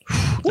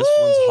 This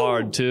one's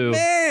hard too.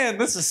 Man,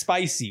 this is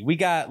spicy. We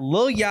got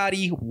Lil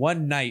Yachty,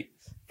 One Night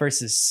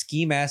versus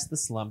Ski Mask the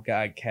Slump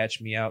God,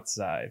 Catch Me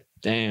Outside.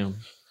 Damn.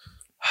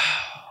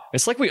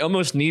 It's like we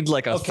almost need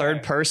like a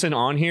third person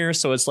on here,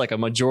 so it's like a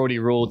majority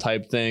rule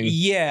type thing.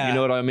 Yeah. You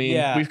know what I mean?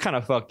 Yeah. We've kind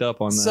of fucked up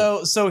on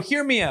that. So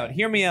hear me out.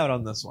 Hear me out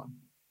on this one.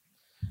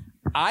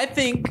 I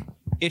think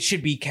it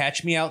should be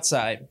Catch Me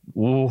Outside.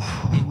 Ooh.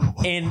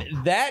 And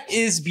that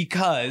is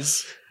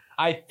because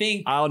I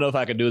don't know if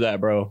I could do that,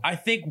 bro. I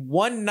think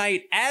One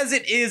Night, as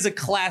it is a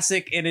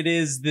classic and it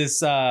is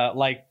this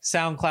like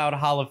SoundCloud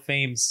Hall of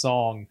Fame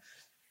song,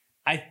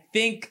 I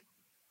think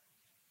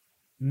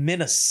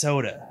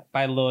Minnesota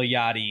by Lil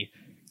Yachty,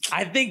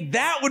 I think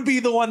that would be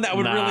the one that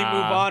would really move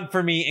on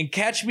for me. And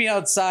Catch Me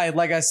Outside,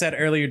 like I said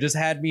earlier, just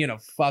had me in a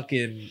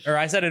fucking, or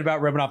I said it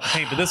about rubbing off the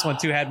paint, but this one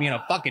too had me in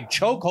a fucking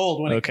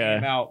chokehold when it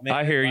came out, man.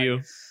 I hear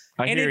you.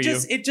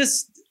 It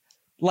just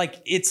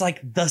like, it's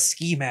like the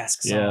Ski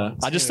Mask song. Yeah.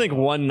 I just think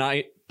One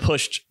Night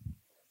pushed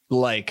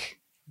like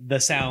the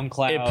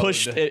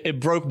SoundCloud. It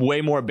broke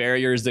way more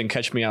barriers than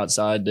Catch Me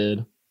Outside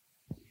did.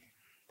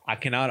 I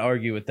cannot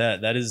argue with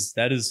that. That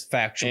is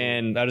factual.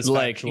 And that is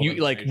like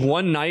factual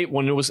One Night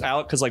when it was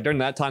out, because like during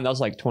that time that was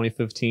like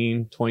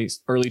 2015,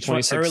 early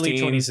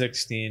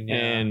 2016, yeah.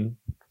 And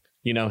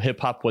you know,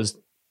 hip hop was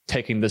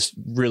taking this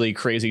really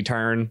crazy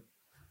turn,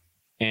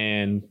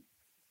 and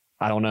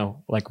I don't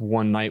know, like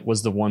One Night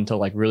was the one to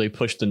like really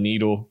push the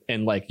needle,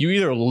 and like you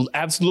either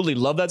absolutely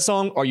love that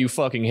song or you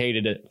fucking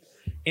hated it,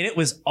 and it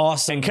was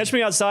awesome. And Catch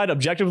Me Outside,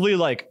 objectively,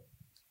 like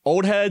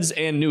old heads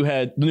and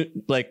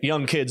like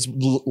young kids,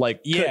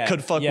 like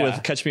could fuck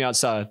with Catch Me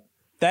Outside.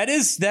 That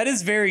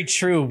is very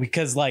true,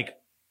 because like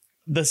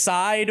the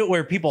side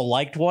where people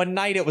liked One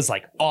Night, it was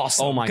like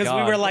awesome. Oh my god, because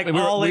we were like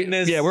in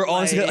this. Yeah, we're all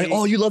like,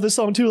 oh, you love this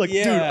song too? Like,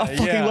 dude, I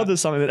fucking love this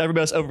song. And then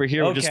everybody else over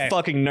here were just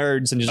fucking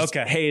nerds and just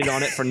hated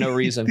on it for no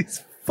reason.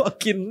 These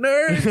fucking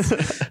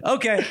nerds.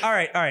 Okay, all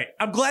right.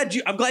 I'm glad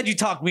you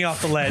talked me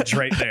off the ledge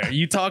right there.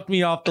 You talked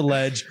me off the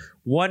ledge.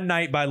 One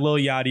Night by Lil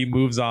Yachty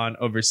moves on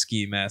over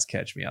Ski Mask,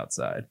 Catch Me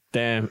Outside.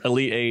 Damn,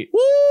 Elite 8.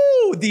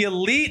 Woo! The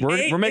Elite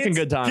 8. We're making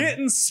good time. It's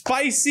getting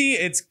spicy.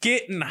 It's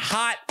getting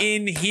hot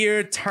in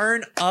here.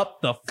 Turn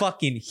up the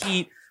fucking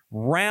heat.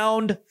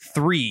 Round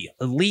 3,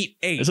 Elite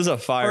 8. This is a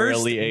fire First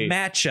Elite 8.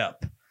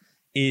 matchup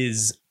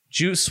is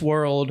Juice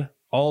WRLD,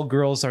 All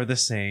Girls Are the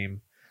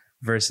Same,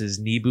 versus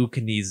Nebu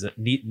Kaniza,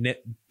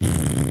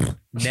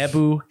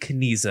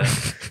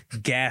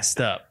 Gassed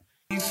Up.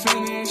 You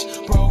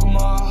finished, broke my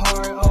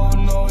heart, oh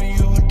no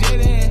you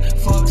didn't,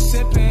 fuck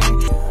sipping.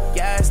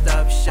 Gassed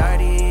up,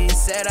 shawty,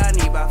 said I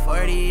need about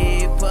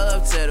 40, pull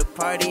up to the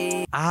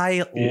party.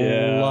 I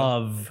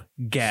love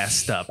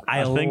Gassed Up.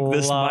 I think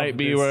this might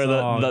be where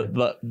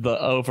the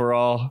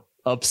overall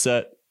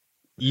upset.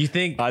 You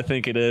think? I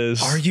think it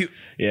is. Are you?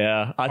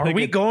 Yeah. Are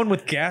we going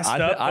with Gassed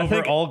Up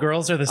over All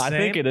Girls Are the Same? I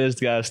think it is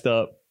Gassed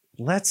Up.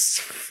 Let's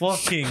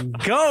fucking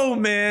go,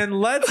 man.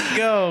 Let's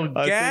go.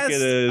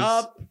 Gassed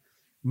Up.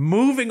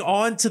 Moving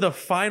on to the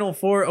final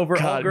 4 over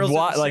All Girls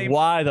Are the Same. Like,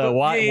 why though?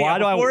 Why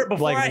do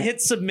before I hit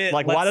submit?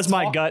 Like, why does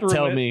my gut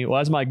tell me? Why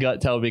does my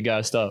gut tell me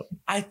Gassed Up?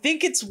 I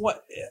think it's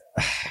what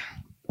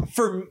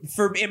from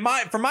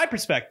my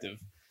perspective,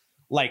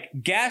 like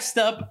Gassed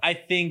Up, I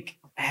think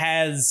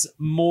has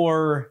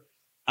more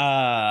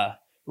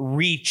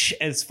reach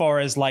as far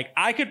as like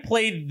I could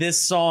play this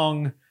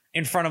song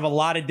in front of a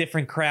lot of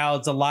different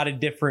crowds, a lot of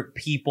different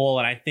people,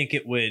 and I think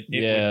it would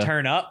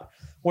turn up.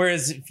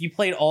 Whereas if you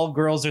played All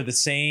Girls Are the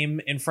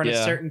Same in front of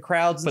certain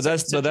crowds, but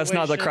that's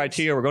not the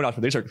criteria we're going after.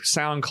 These are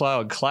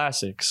SoundCloud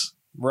classics,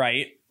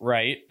 right?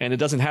 And it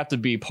doesn't have to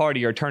be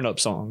party or turn up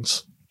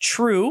songs.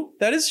 True,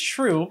 that is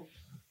true.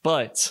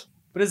 But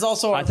it's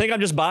also I think I'm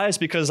just biased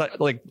because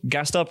like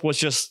Gassed Up was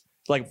just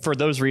like for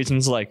those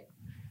reasons like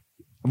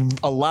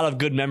a lot of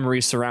good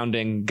memories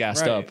surrounding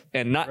Gassed Up,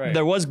 and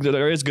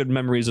there is good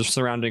memories of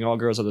surrounding All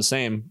Girls Are the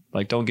Same.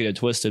 Like don't get it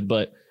twisted,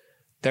 but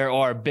there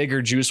are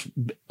bigger Juice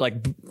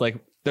like.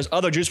 There's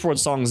other Juice WRLD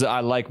songs that I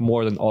like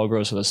more than All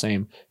Girls Are the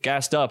Same.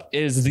 Gassed Up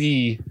is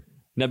the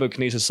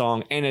Nebuchadnezzar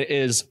song, and it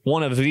is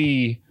one of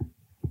the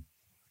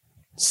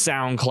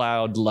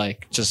SoundCloud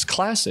like just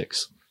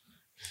classics.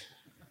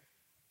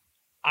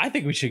 I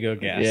think we should go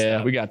Gassed Up.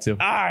 Yeah, we got to. All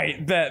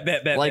right, bet.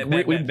 Like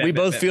we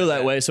both feel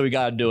that way, so we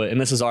got to do it,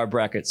 and this is our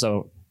bracket.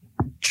 So,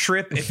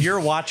 Trip, if you're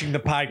watching the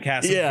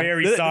podcast, I'm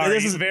very sorry.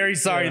 This is very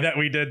sorry that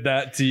we did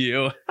that to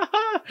you.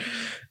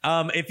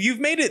 If you've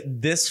made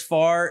it this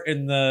far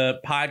in the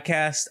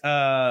podcast,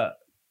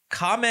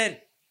 comment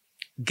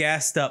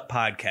Gassed Up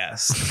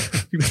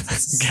Podcast.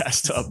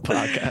 Gassed Up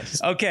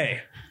Podcast.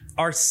 Okay.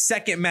 Our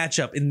second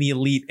matchup in the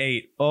Elite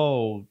 8.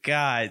 Oh,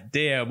 god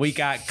damn. We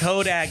got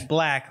Kodak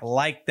Black,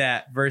 Like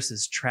That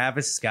versus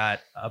Travis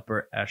Scott,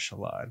 Upper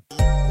Echelon.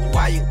 Why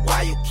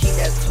Why you keep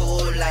that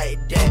tool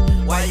like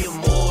that? Why you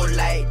move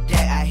like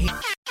that? I hate.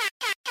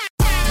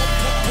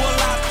 Pull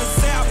out the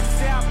south,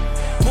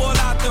 pull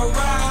out the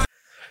ride.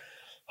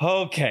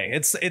 Okay,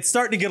 it's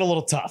starting to get a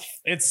little tough.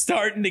 It's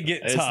starting to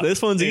get tough.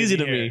 This one's easy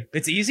to me.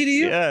 It's easy to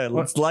you? Yeah,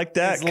 it's like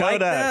that. It's Kodak. like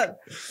that?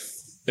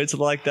 It's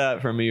like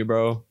that for me,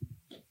 bro.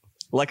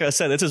 Like I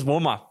said, this is one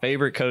of my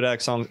favorite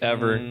Kodak songs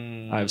ever.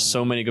 I have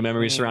so many good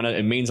memories around it.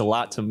 It means a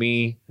lot to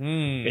me.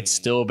 It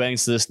still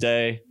bangs to this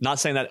day. Not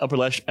saying that Upper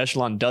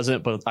Echelon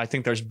doesn't, but I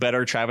think there's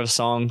better Travis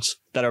songs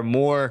that are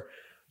more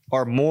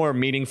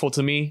meaningful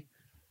to me.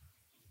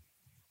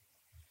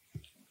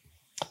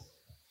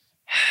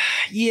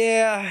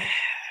 Yeah.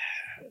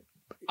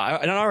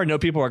 I already know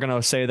people are going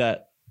to say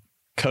that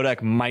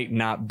Kodak might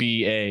not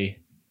be a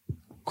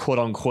quote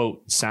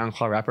unquote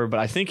SoundCloud rapper, but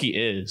I think he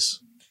is.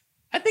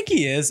 I think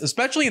he is,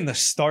 especially in the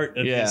start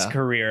of his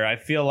career. I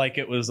feel like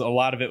a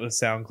lot of it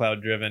was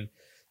SoundCloud driven.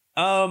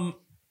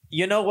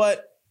 You know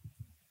what?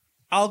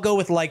 I'll go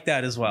with Like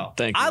That as well.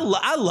 Thank you.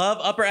 I love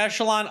Upper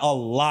Echelon a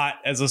lot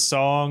as a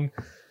song.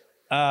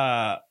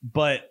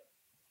 But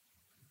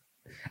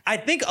I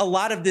think a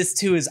lot of this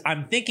too is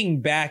I'm thinking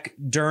back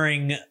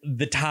during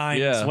the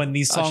times when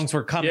these songs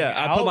were coming out.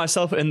 I put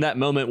myself in that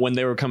moment when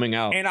they were coming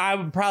out. And I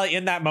would probably,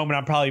 in that moment,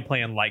 I'm probably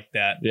playing Like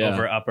That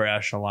over Upper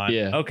Echelon.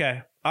 Yeah.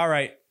 Okay. All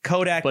right.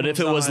 Kodak. But if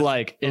it was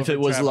like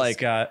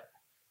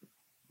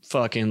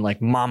fucking like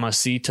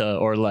Mamacita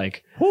or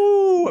like,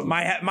 it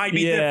might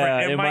be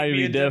different. It might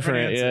be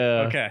different.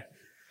 Yeah. Okay.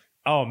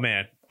 Oh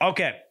man.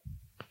 Okay.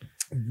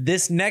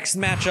 This next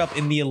matchup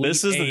in the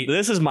Elite Eight,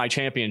 this is my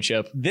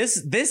championship. This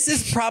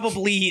is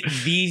probably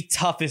the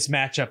toughest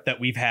matchup that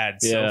we've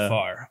had so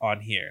far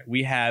on here.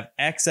 We have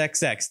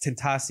XXX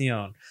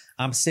Tentacion,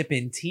 I'm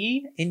Sipping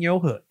Tea in Your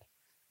Hood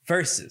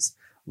versus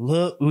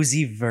Lil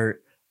Uzi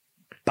Vert,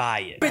 Buy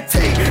It. What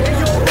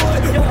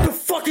the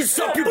fuck is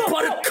up, you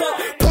buttercup?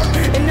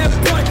 In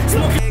that butt,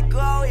 smoking.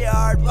 Go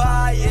yard,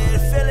 buy it.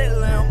 Fill it,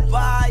 limb,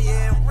 buy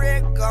it.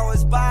 Rick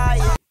goes, buy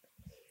it.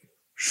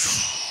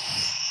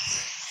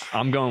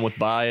 I'm going with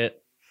Buy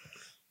It.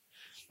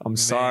 I'm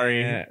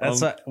sorry.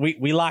 That's what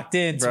we locked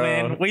in,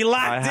 twin. We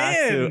locked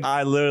in.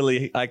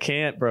 I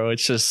can't, bro.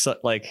 It's just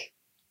like,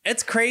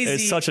 it's crazy.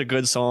 It's such a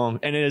good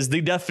song, and it is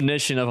the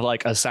definition of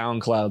like a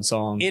SoundCloud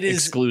song. It is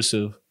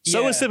exclusive.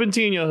 So is Sippin'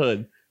 Tea in Your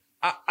Hood.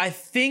 I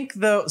think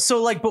though,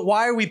 so like, but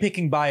why are we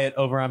picking Buy It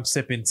over I'm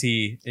Sipping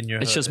Tea in Your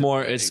Hood? It's just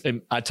more.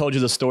 I told you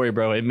the story,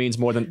 bro. It means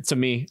more than to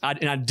me.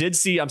 I did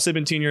see I'm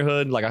Sipping Tea in Your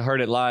Hood. Like I heard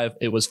it live.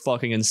 It was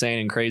fucking insane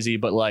and crazy.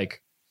 But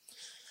like,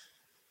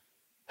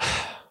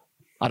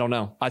 I don't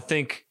know. I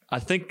think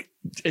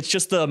it's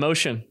just the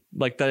emotion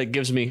like that it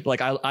gives me.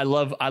 Like I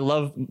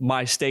love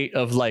my state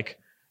of like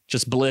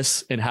just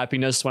bliss and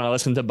happiness when I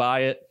listen to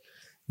Buy It.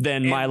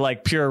 Than my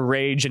like pure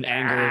rage and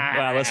anger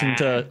when I listen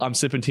to I'm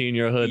Sipping Tea in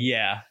Your Hood.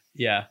 Yeah.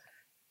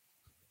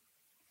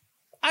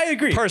 I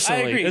agree.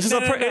 Personally, I agree. This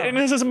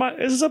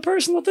is a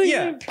personal thing.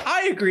 Yeah,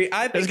 I agree.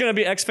 There's gonna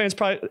be X fans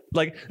probably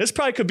like this.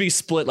 Probably could be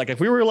split. Like if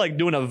we were like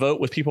doing a vote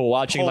with people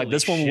watching, like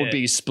this one would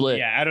be split.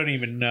 Yeah, I don't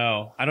even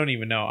know.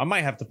 I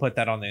might have to put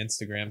that on the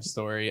Instagram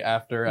story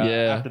after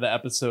the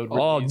episode.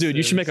 Oh, dude,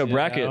 you should make a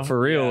bracket for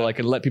real, like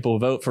and let people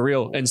vote for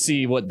real and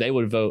see what they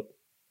would vote.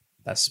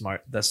 That's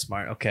smart.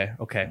 Okay.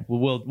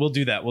 We'll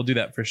do that. We'll do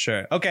that for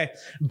sure. Okay.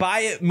 Buy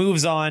It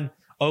moves on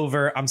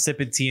over I'm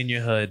Sipping Tea in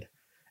Your Hood.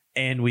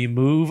 And we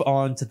move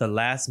on to the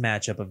last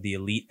matchup of the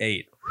Elite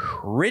Eight.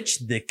 Rich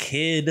the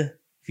Kid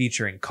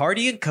featuring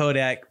Carti and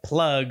Kodak,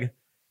 Plug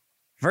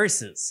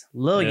versus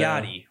Lil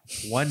Yachty,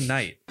 One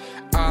Night.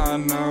 I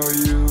know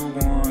you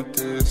want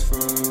this for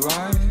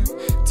life.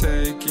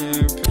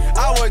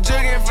 I was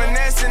jugging,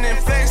 finessing, and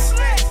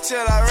flexing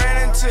till I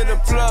ran into the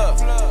plug.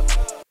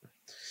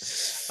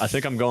 I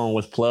think I'm going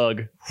with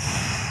Plug.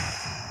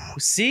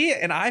 See,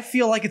 and I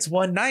feel like it's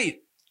One Night.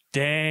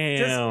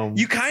 Damn.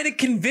 You kind of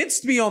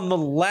convinced me on the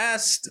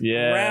last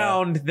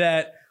round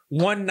that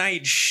One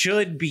Night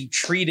should be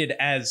treated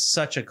as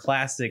such a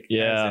classic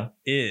as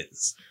it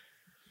is.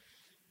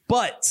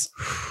 But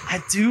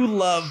I do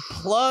love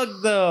Plug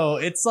though.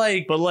 It's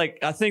like, but like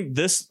I think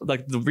this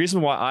like the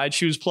reason why I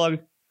choose Plug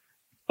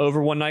over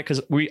One Night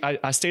because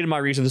I stated my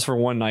reasons for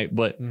One Night,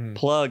 but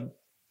Plug.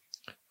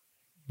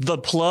 The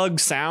Plug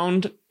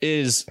sound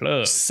is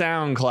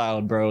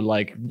SoundCloud, bro.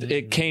 Like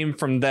it came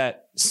from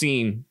that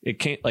scene. It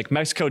came like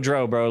Mexico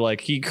Dro, bro. Like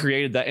he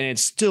created that, and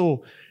it's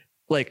still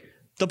like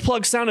the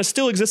Plug sound is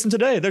still existing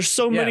today. There's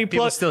so many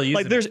Plug, still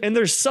like there's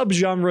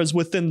subgenres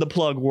within the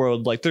Plug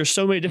world. Like there's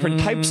so many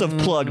different types of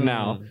Plug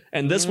now,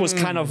 and this was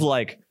kind of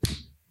like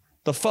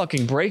the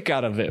fucking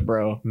breakout of it,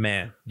 bro.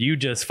 Man, you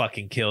just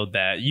fucking killed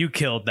that. You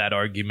killed that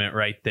argument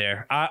right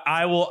there.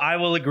 I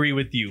will agree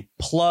with you.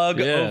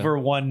 Plug over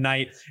One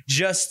Night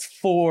just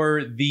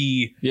for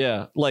the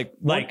like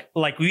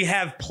we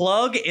have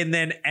Plug and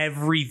then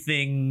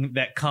everything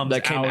that comes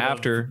that came out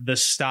after of the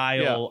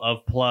style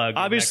of Plug.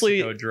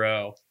 Obviously, Mexico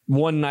Dro.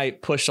 One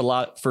Night pushed a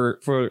lot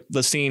for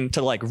the scene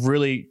to like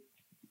really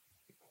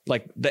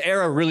like the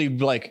era really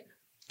like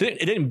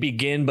it didn't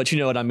begin, but you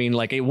know what I mean?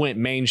 Like it went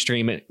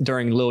mainstream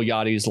during Lil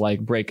Yachty's like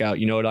breakout,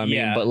 you know what I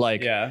mean? But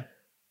like,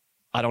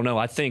 I don't know.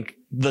 I think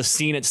the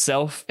scene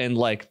itself and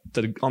like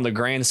on the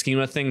grand scheme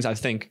of things, I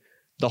think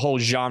the whole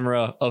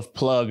genre of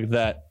plug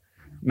that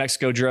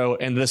Mexico Dro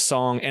and this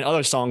song and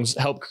other songs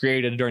helped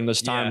created during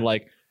this time,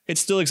 like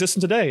it's still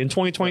existing today in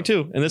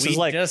 2022. And this is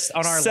like just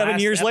on our 7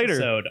 years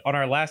later. On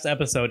our last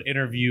episode,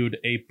 interviewed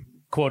a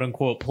quote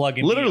unquote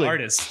plug-in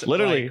artist.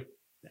 Literally. Like,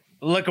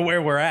 look at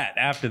where we're at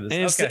after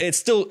this. And it's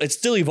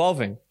still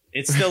evolving.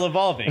 It's still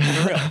evolving.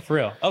 For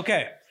real.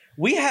 Okay.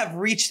 We have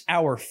reached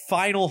our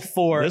final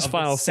four of the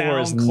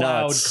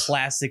SoundCloud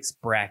Classics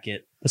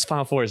bracket. This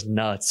final four is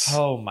nuts.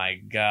 Oh my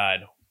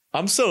God.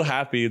 I'm so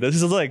happy. This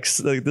is like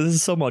this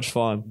is so much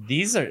fun.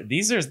 This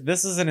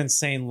is an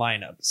insane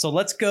lineup. So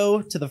let's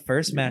go to the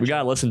first match. We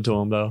gotta listen to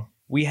them though.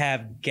 We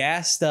have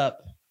Gassed Up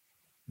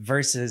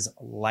versus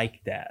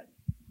Like That.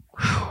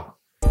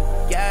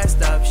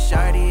 Gassed up,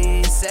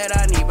 shawty. Said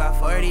I need about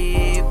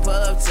 40. Pull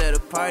up to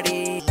the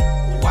party.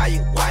 Why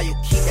you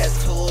keep that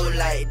tool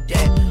like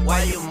that?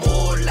 Why you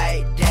move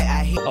like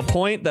that? A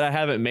point that I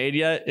haven't made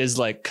yet is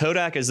like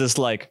Kodak is this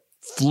like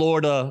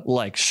Florida,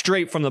 like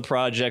straight from the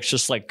projects,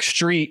 just like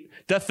street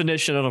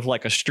definition of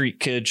like a street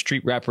kid,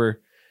 street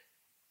rapper.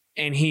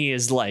 And he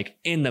is like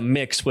in the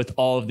mix with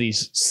all of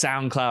these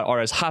SoundCloud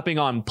artists hopping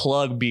on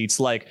plug beats.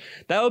 Like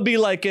that would be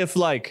like if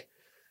like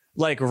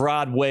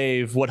Rod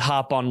Wave would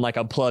hop on like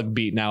a plug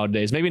beat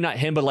nowadays. Maybe not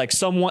him, but like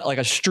someone like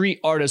a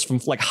street artist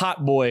from like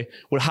Hot Boy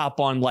would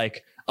hop on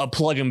like a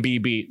plug and B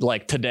beat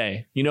like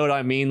today. You know what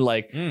I mean?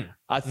 Like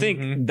I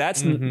think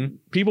that's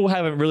people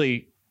haven't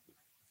really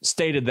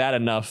stated that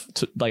enough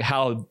to like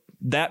how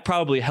that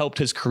probably helped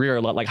his career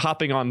a lot. Like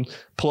hopping on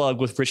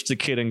plug with Rich the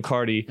Kid and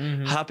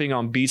Carti, hopping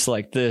on beats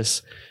like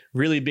this,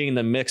 really being in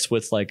the mix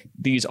with like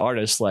these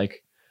artists.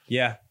 Like,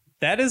 yeah,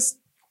 that's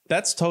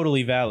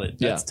totally valid.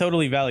 That's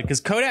totally valid. Cause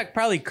Kodak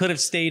probably could have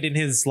stayed in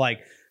his like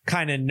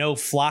kind of no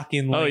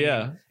flocking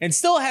lane and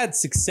still had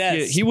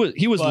success. Yeah,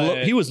 he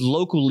was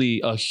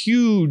locally a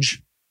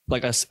huge,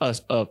 like a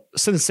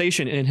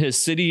sensation in his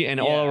city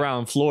and all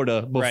around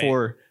Florida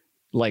before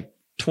like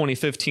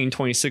 2015,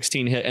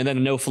 2016 hit, and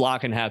then no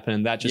flocking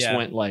happened. That just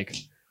went like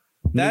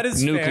that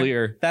is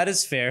nuclear. Fair. That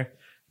is fair.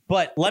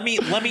 But let me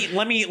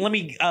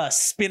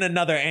spin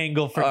another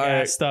angle for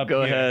Gassed Up.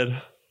 Go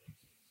ahead.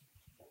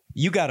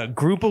 You got a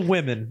group of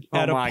women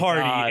at a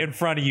party in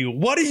front of you.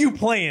 What are you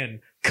playing?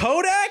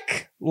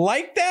 Kodak?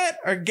 Like That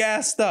or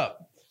Gassed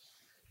Up?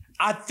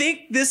 I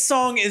think this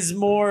song is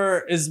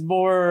more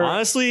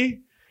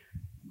honestly.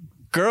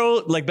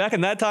 Girl, like back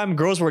in that time,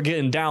 girls were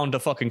getting down to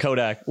fucking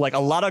Kodak. Like a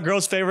lot of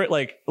girls' favorite,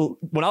 like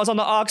when I was on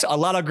the aux, a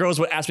lot of girls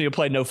would ask me to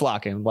play No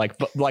Flocking, like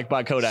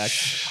by Kodak.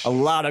 A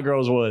lot of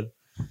girls would.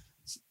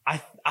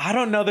 I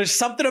don't know. There's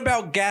something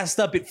about Gassed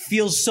Up. It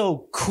feels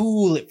so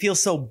cool. It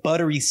feels so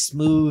buttery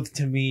smooth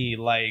to me.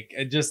 Like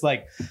it just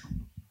like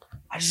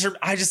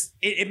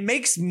it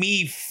makes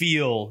me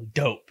feel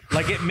dope.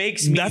 Like it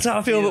makes me. That's how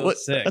I feel.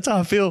 That's how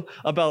I feel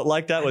about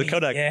Like That with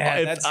Kodak.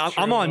 Yeah,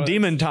 I'm on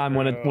demon time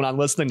when I'm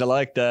listening to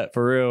Like That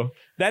for real.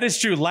 That is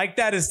true. Like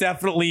That is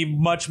definitely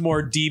much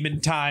more demon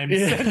time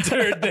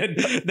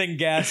centered than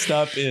Gassed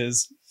Up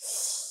is.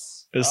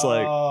 It's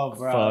like, oh,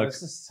 bro, fuck.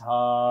 This is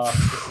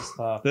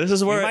tough. This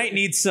is where we might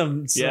need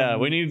some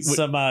we need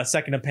some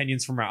second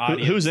opinions from our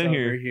audience. Who's in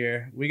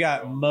here? We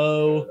got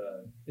Mo.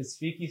 Is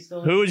Fiki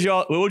still in? Who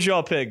would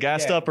y'all pick?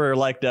 Gassed Up or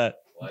Like That?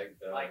 Like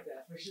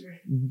That for sure.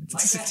 You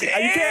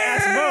can't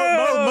ask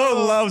Mo.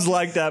 Mo loves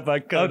Like That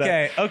by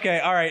Kodak. Okay.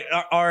 All right.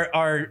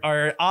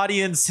 Our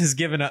audience has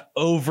given an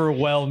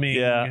overwhelming.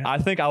 Yeah, I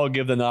think I would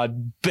give the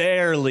nod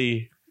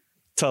barely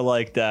to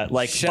Like That.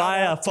 Like by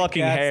a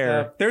fucking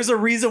hair. There's a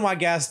reason why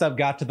Gassed Up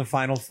got to the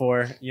final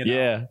four. You know?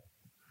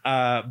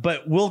 Yeah.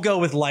 But we'll go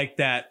with Like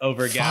That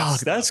over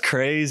Gassed Up. That's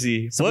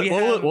crazy. So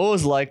what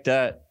was Like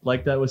That?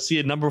 Like That was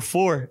seated number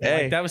 4.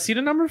 Hey. Like That was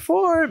seated number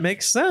 4. It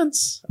makes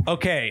sense.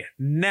 Okay,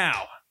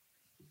 now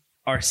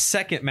our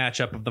second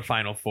matchup of the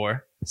final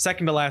four,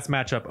 second to last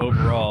matchup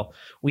overall,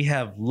 we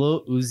have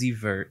Lil Uzi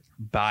Vert,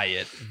 Buy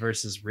It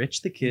versus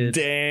Rich the Kid.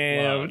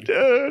 Damn,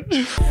 dude.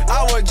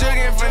 I was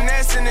jugging,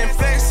 finessing, and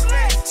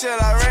flexing till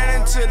I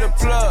ran into the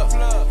plug.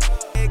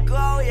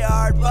 Go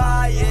yard,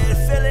 buy it,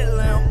 fill it,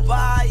 limb,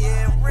 buy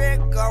it,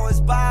 Rick always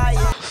buy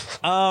it.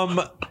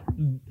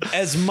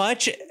 As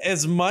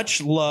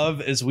much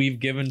love as we've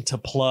given to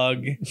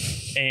Plug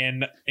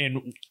and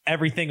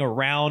everything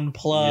around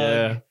Plug.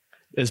 Yeah.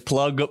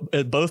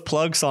 Both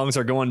Plug songs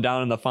are going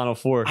down in the final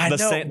four. I know.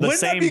 The Wouldn't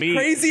same that be beat.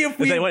 crazy if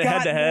they went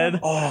head to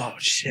head? Oh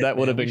shit! That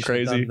would have been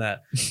crazy.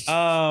 That.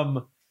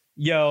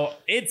 Yo,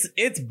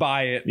 it's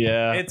Buy It.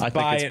 Yeah, it's I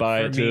Buy think it's It Buy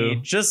for It me.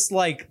 too. Just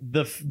like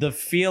the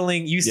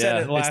feeling you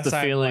said it last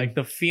time. Feeling. Like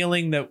the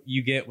feeling that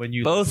you get when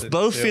you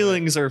both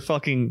feelings are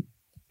fucking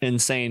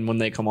insane when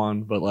they come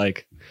on, but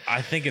like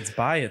I think it's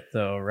Buy It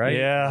though, right?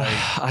 Yeah, like,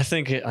 I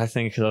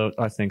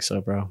think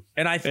so, bro.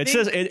 And I think it's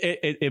just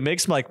it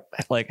makes like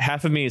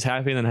half of me is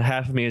happy and then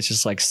half of me is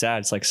just like sad.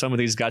 It's like some of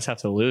these guys have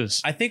to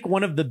lose. I think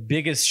one of the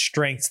biggest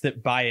strengths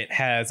that Buy It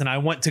has, and I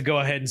want to go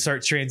ahead and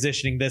start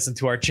transitioning this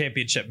into our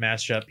championship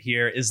mashup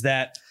here, is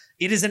that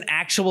it is an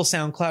actual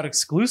SoundCloud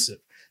exclusive.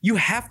 You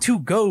have to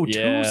go to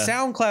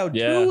SoundCloud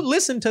to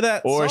listen to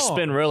that or song.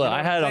 Spinrilla.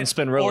 I had it on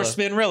Spinrilla. Or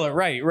Spinrilla,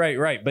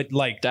 right. But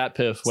like that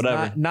piff,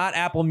 whatever. Not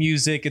Apple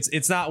Music.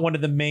 It's not one of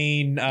the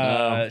main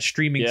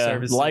streaming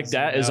services. Like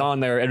that is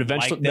on there. And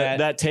eventually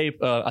that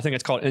tape, I think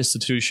it's called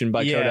Institution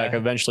by Kodak,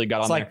 eventually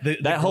got on like there.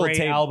 That whole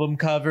tape album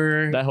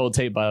cover. That whole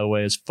tape, by the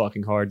way, is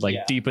fucking hard.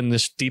 Like deep in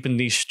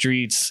these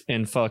streets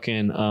and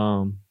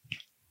fucking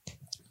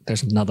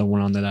there's another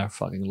one on there that I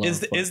fucking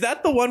love. Is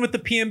that the one with the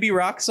PNB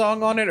Rock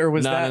song on it, or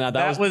was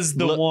that was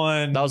the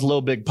one? That was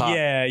Lil Big Pop.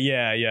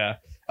 Yeah.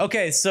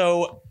 Okay,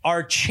 so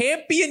our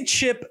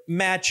championship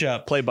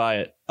matchup, play Buy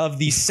It, of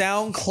the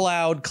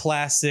SoundCloud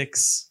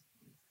Classics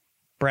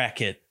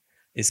bracket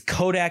is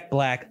Kodak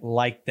Black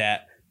Like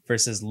That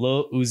versus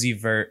Lil Uzi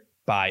Vert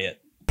Buy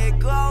It.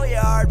 Go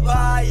yard,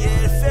 buy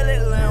it, fill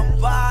it, limb,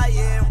 buy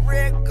it,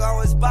 Rick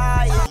always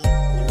buy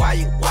it. Why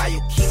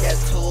you keep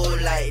that tool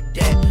like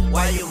that?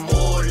 Why you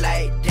move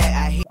like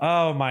that?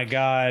 Oh my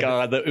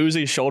god, the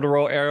Uzi shoulder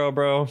roll era,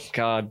 bro.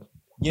 God,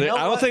 I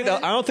don't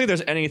think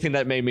there's anything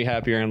that made me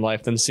happier in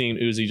life than seeing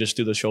Uzi just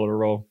do the shoulder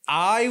roll.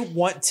 I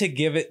want to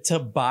give it to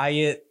Buy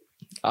It.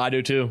 I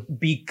do too,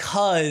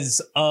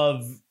 because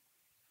of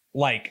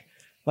like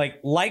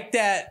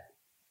that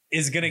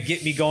is gonna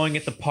get me going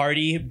at the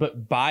party,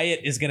 but Buy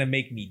It is gonna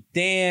make me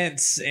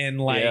dance and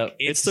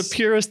it's the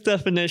purest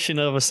definition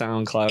of a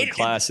SoundCloud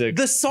classic.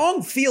 The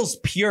song feels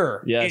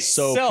pure,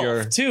 so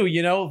pure too.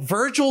 You know,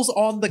 Virgil's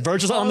on the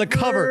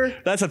cover.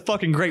 That's a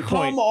fucking great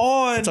point. Come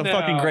on, that's a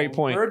fucking great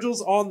point.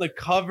 Virgil's on the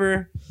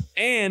cover,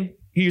 and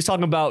he was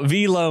talking about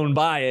V-Lone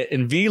Buy It,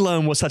 and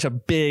V-Lone was such a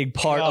big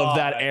part of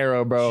that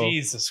era, bro.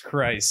 Jesus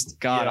Christ,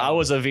 God, I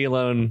was a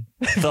V-Lone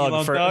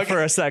thug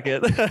for a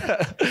second.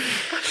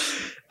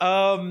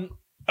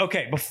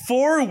 Okay,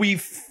 before we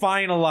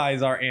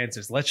finalize our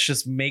answers, let's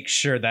just make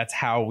sure that's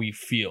how we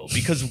feel.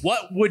 Because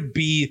what would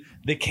be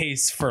the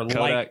case for Kodak.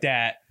 Like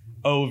That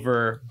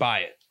over Buy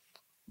It?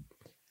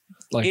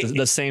 Like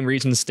the same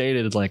reason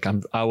stated. Like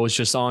I was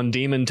just on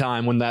Demon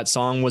Time when that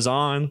song was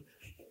on.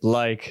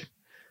 Like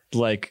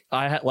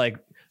I had like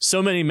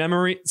so many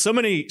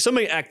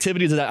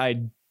activities that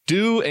I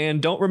do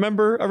and don't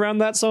remember around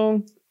that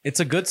song. It's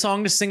a good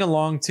song to sing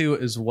along to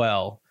as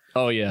well.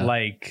 Oh yeah,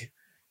 like.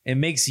 It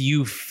makes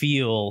you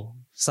feel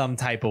some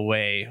type of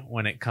way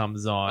when it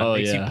comes on. It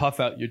makes you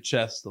puff out your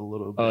chest a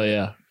little bit. Oh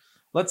yeah.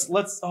 Let's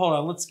hold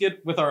on. Let's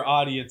get with our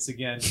audience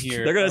again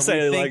here. They're gonna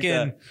say like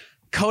that.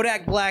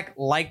 Kodak Black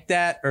Like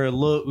That or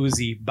Lil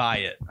Uzi Buy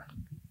It.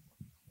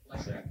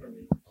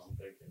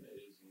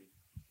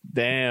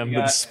 Damn,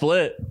 the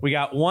split. We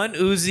got one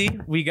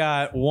Uzi. We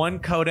got one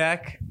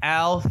Kodak.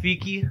 Al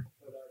Fiki.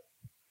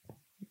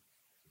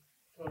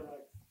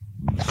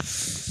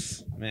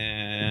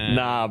 Man.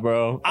 Nah,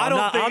 bro.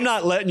 I'm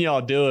not letting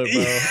y'all do it,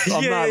 bro.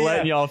 I'm not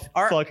letting y'all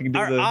fucking do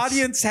this. Our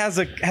audience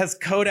has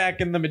Kodak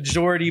in the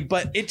majority,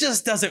 but it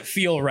just doesn't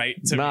feel right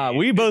to me. Nah,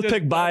 we both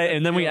picked Buy It,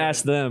 and then we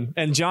asked them.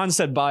 And John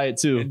said Buy It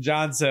too. And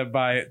John said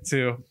Buy It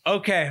too.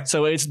 Okay.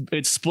 So it's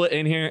split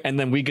in here, and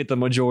then we get the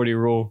majority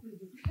rule.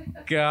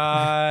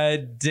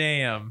 God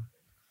damn.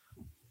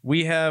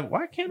 We have...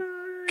 Why can't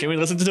I... Can we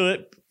listen to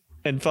it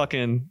and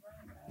fucking...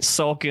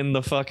 sulk in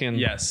the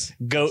fucking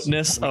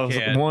goatness of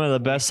one of the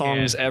best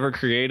songs ever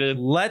created?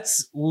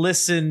 Let's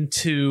listen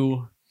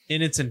to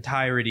in its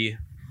entirety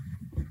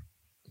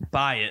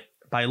Buy It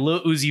by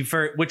Lil Uzi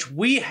Vert, which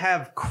we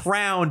have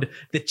crowned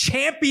the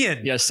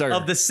champion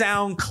of the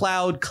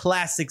SoundCloud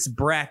Classics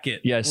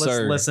bracket. Let's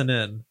listen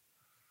in.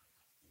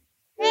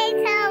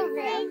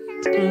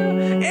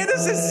 And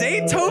this is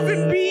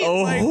Zaytoven beat.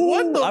 Oh, like,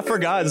 what the? I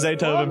forgot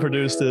Zaytoven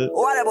produced it.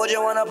 Why that boy just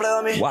wanna play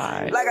on me?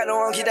 Why? Like I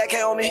don't keep that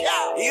K on me.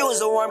 You was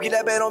the worm, keep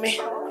that bait on me.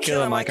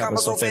 Killing my copper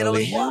so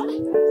fatally.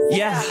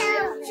 Yeah.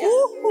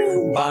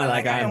 Ballin'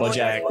 like I am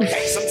Bojack.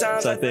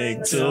 Sometimes I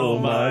think too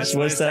much.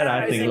 What's that?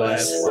 I think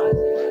less.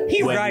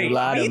 He when right. You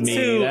lie to me,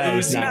 too. That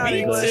is not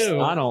English.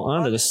 I don't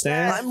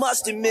understand. I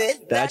must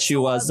admit that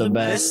you was the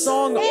best. This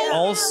song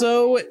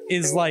also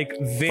is like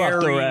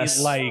very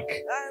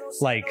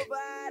like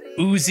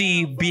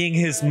Uzi being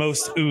his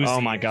most Uzi. Oh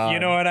my god. You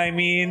know what I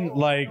mean?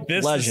 Like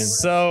this Legend. Is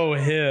so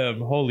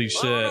him. Holy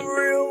shit. On the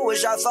real,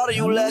 wish I thought of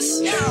you less.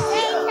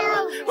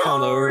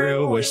 On the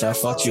real, wish I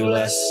fucked you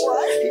less.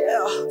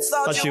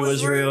 Thought you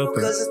was real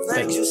cause the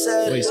things you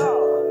said.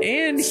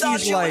 And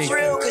he's like,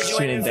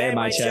 she didn't pay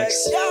my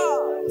checks.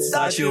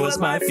 Thought you was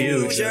my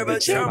future,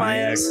 but you're my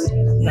ex.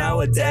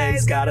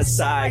 Nowadays, got a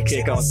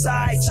sidekick on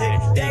side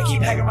chick. They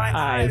keep hacking my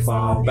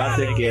iPhone, about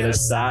to get a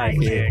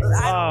sidekick.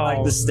 I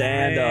like to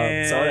stand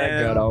up, so that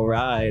girl don't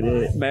ride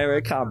it.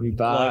 Mary caught me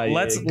by it.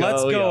 Let's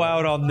go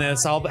out on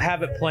this. I'll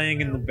have it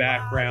playing in the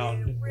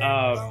background.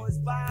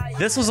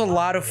 This was a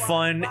lot of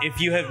fun.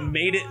 If you have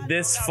made it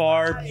this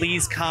far,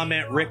 please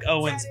comment Rick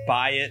Owens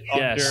buy it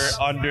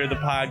under the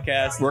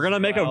podcast. We're gonna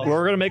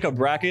make a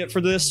bracket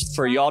for this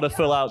for y'all to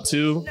fill out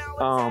too.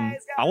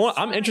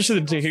 I'm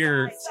interested to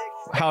hear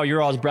how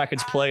your all's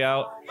brackets play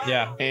out.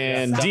 Yeah.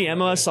 And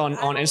DM us on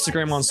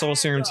Instagram on Soul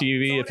Serum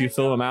TV if you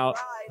fill them out.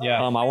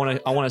 Yeah. I want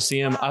to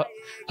see them.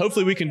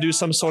 Hopefully we can do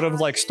some sort of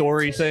like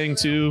story thing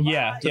too.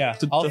 Yeah.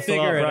 I'll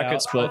figure it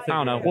brackets, out. But I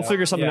don't know. We'll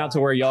figure something out to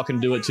where y'all can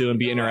do it too and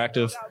be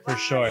interactive. For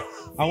sure.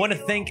 I want to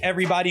thank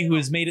everybody who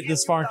has made it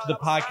this far into the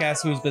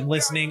podcast, who has been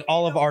listening.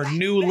 All of our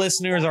new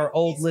listeners, our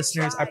old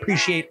listeners. I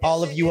appreciate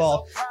all of you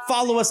all.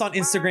 Follow us on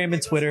Instagram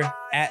and Twitter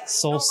at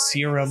Soul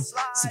Serum.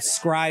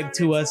 Subscribe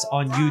to us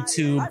on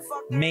YouTube,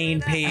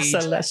 main page,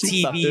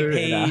 TV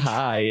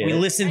page. We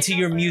listen to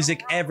your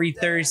music every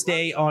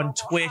Thursday on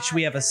Twitch.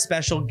 We have a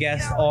special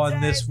guest on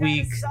this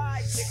week.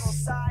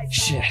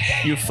 Shit.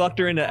 You fucked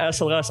her into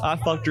SLS. I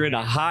fucked her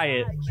into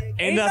Hyatt.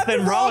 Ain't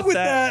nothing wrong with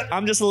that.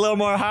 I'm just a little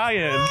more high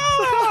end.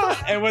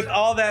 And with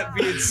all that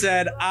being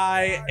said,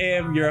 I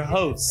am your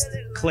host,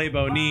 Clay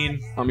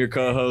Bonine. I'm your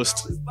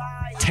co-host,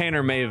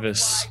 Tanner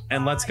Mavis.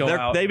 And let's go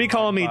out. They be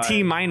calling me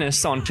T-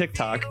 on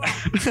TikTok.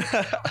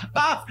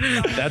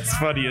 That's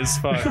funny as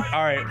fuck.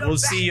 All right, we'll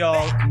see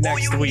y'all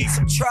next week.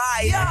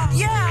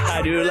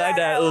 I do like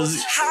that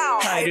Uzi.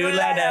 I do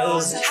like that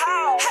Uzi.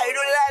 I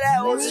do like that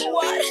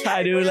Uzi.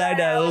 I do like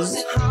that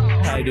Uzi.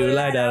 I do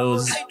like that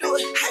Uzi.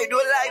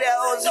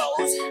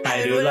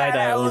 I do like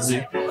that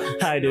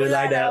Uzi. I do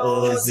like that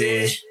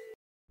Uzi.